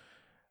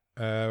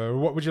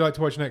 What would you like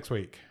to watch next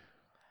week?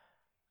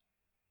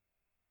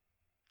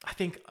 I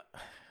think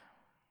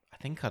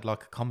I'd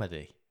like a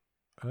comedy.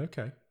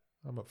 Okay,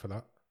 I'm up for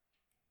that.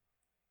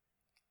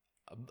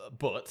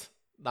 But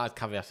that's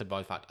caveated by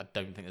the fact I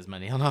don't think there's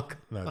many on our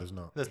No, there's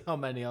not. there's not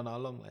many on our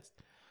long list.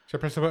 Shall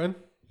I press the button?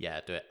 Yeah,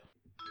 do it.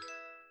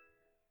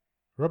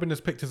 Robin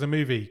has picked us a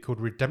movie called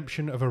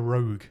Redemption of a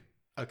Rogue.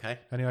 Okay.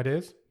 Any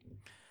ideas?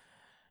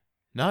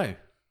 No,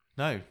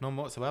 none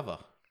whatsoever.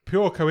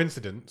 Pure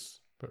coincidence,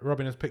 but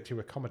Robin has picked you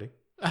a comedy.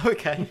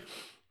 Okay.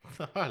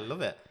 I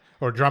love it.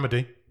 Or a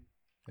dramedy.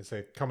 It's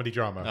a comedy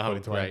drama, Oh,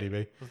 according to great.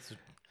 IMDb. It's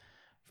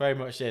very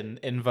much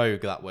in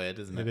vogue, that word,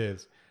 isn't it? It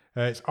is.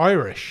 It's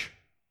Irish.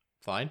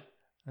 Fine.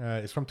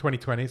 It's from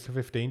 2020. It's for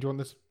 15. Do you want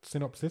the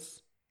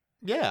synopsis?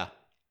 Yeah.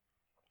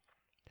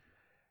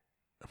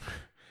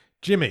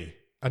 Jimmy,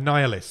 a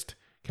nihilist,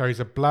 carries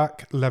a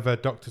black leather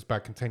doctor's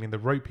bag containing the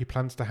rope he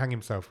plans to hang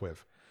himself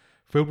with.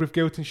 Filled with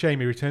guilt and shame,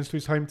 he returns to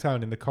his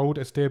hometown in the cold,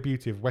 austere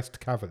beauty of West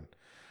Cavern.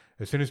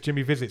 As soon as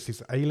Jimmy visits,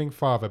 his ailing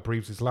father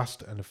breathes his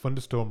last and a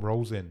thunderstorm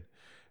rolls in.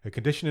 A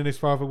condition in his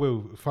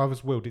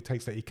father's will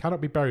dictates that he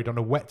cannot be buried on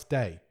a wet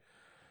day.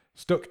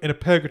 Stuck in a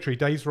purgatory,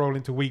 days roll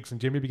into weeks, and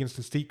Jimmy begins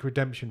to seek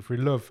redemption through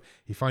love.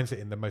 He finds it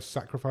in the most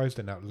sacrificial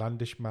and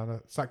outlandish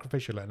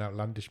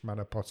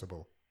manner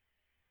possible.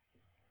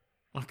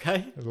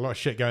 Okay. There's a lot of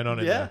shit going on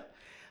in there.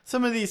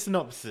 Some of these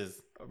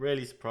synopses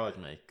really surprised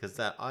me because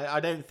I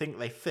don't think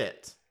they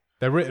fit.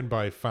 They're written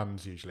by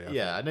fans usually.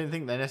 I don't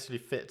think they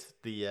necessarily fit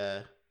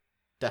the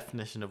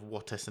definition of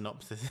what a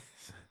synopsis is.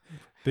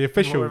 The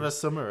official, more of a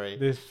summary.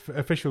 The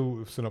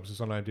official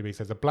synopsis on IMDb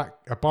says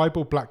a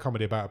Bible black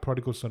comedy about a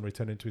prodigal son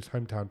returning to his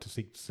hometown to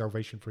seek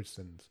salvation for his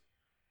sins.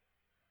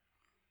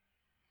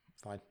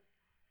 Fine.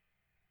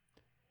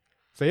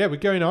 So yeah, we're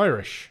going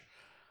Irish.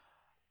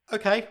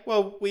 Okay,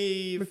 well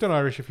we've done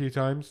Irish a few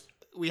times.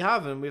 We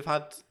have, and we've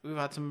had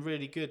some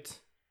really good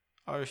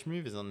Irish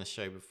movies on this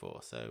show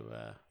before.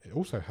 So it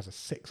also has a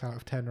 6 out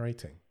of 10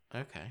 rating.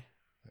 Okay,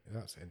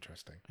 that's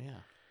interesting. Yeah.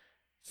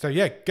 So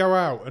yeah, go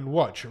out and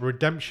watch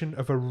Redemption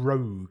of a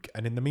Rogue.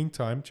 And in the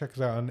meantime, check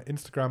us out on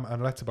Instagram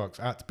and Letterboxd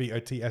at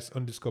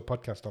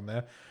BOTS_podcast on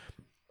there.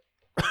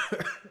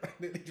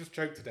 Nearly just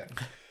choked to death.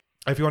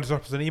 If you want to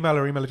drop us an email,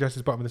 our email address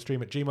is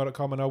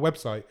bottomofthestream@gmail.com, and our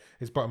website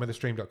is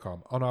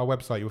bottomofthestream.com. On our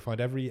website, you'll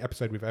find every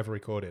episode we've ever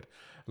recorded.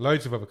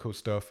 Loads of other cool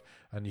stuff,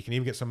 and you can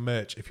even get some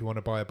merch if you want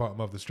to buy a Bottom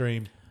of the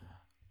Stream.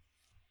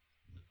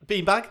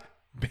 Beanbag?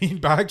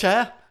 Beanbag?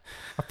 Chair?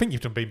 I think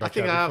you've done beanbag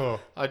chair before.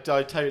 I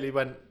totally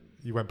went...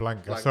 You went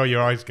blank. I saw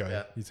your eyes go.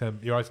 Yeah.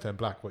 Your eyes turned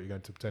black. What, you're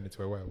going to turn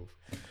into a werewolf.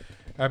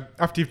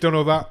 After you've done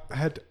all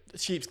that,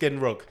 sheepskin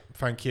rug.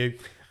 Thank you.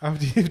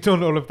 After you've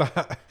done all of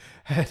that,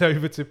 head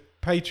over to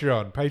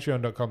Patreon,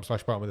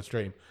 patreon.com/bottom of the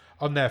stream.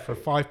 On there, for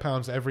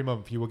 £5 every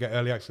month, you will get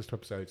early access to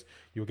episodes.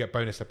 You will get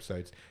bonus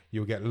episodes. You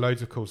will get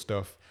loads of cool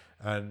stuff.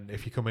 And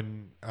if you come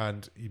in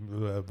and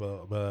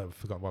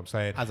forgot what I'm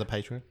saying. As a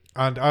patron.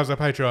 And as a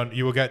Patreon,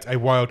 you will get a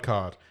wild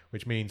card,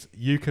 which means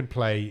you can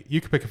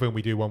pick a film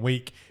we do one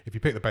week. If you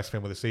pick the best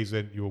film of the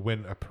season, you will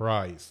win a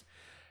prize.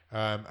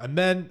 And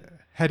then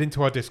head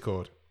into our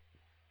Discord.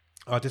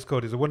 Our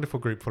Discord is a wonderful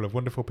group full of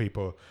wonderful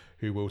people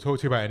who will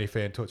talk to you about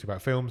anything, talk to you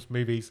about films,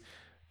 movies.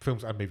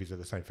 Films and movies are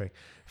the same thing.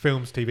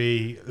 Films,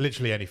 TV,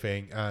 literally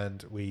anything.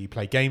 And we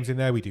play games in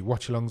there. We do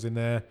watch-alongs in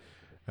there.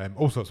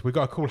 All sorts. We've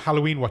got a cool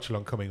Halloween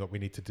watch-along coming up. We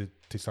need to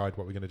decide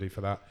what we're going to do for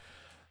that.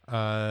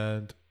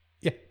 And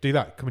yeah, do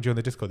that. Come and join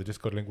the Discord. The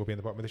Discord link will be in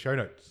the bottom of the show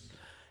notes.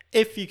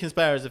 If you can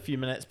spare us a few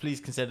minutes,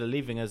 please consider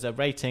leaving us a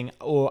rating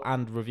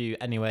and review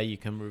anywhere you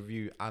can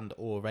review and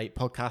or rate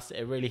podcasts.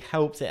 It really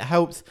helps. It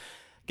helps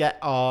get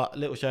our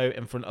little show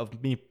in front of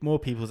more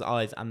people's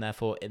eyes and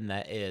therefore in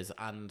their ears.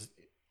 And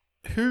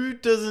who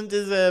doesn't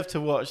deserve to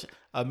watch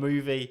a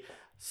movie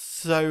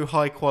so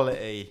high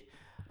quality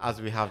as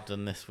we have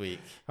done this week?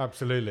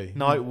 Absolutely.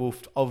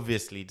 Nightwolf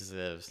obviously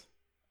deserves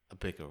a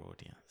bigger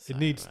audience. So,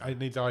 it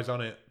needs eyes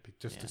on it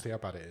just to see how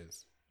bad it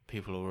is.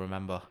 People will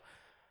remember,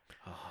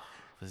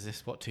 was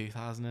this what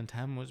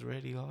 2010 was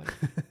really like?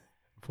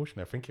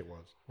 Unfortunately, I think it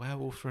was.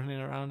 Werewolves running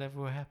around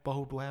everywhere.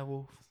 Bold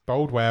werewolves.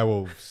 Bold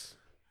werewolves.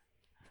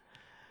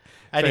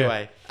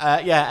 Anyway,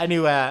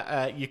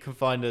 anywhere you can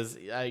find us.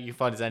 You can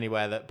find us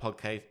anywhere that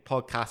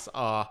podcasts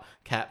are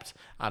kept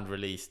and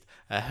released.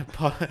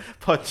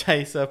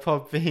 Podchaser,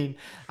 Podbean,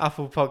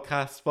 Apple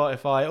Podcasts,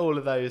 Spotify, all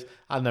of those,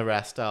 and the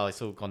rest. Oh,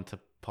 it's all gone to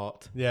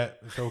pot. Yeah,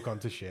 it's all gone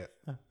to shit.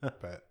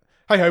 But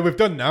hey ho, we've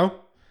done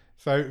now.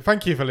 So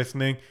thank you for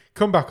listening.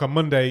 Come back on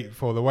Monday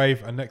for The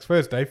Wave and next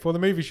Thursday for The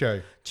Movie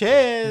Show.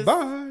 Cheers.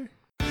 Bye.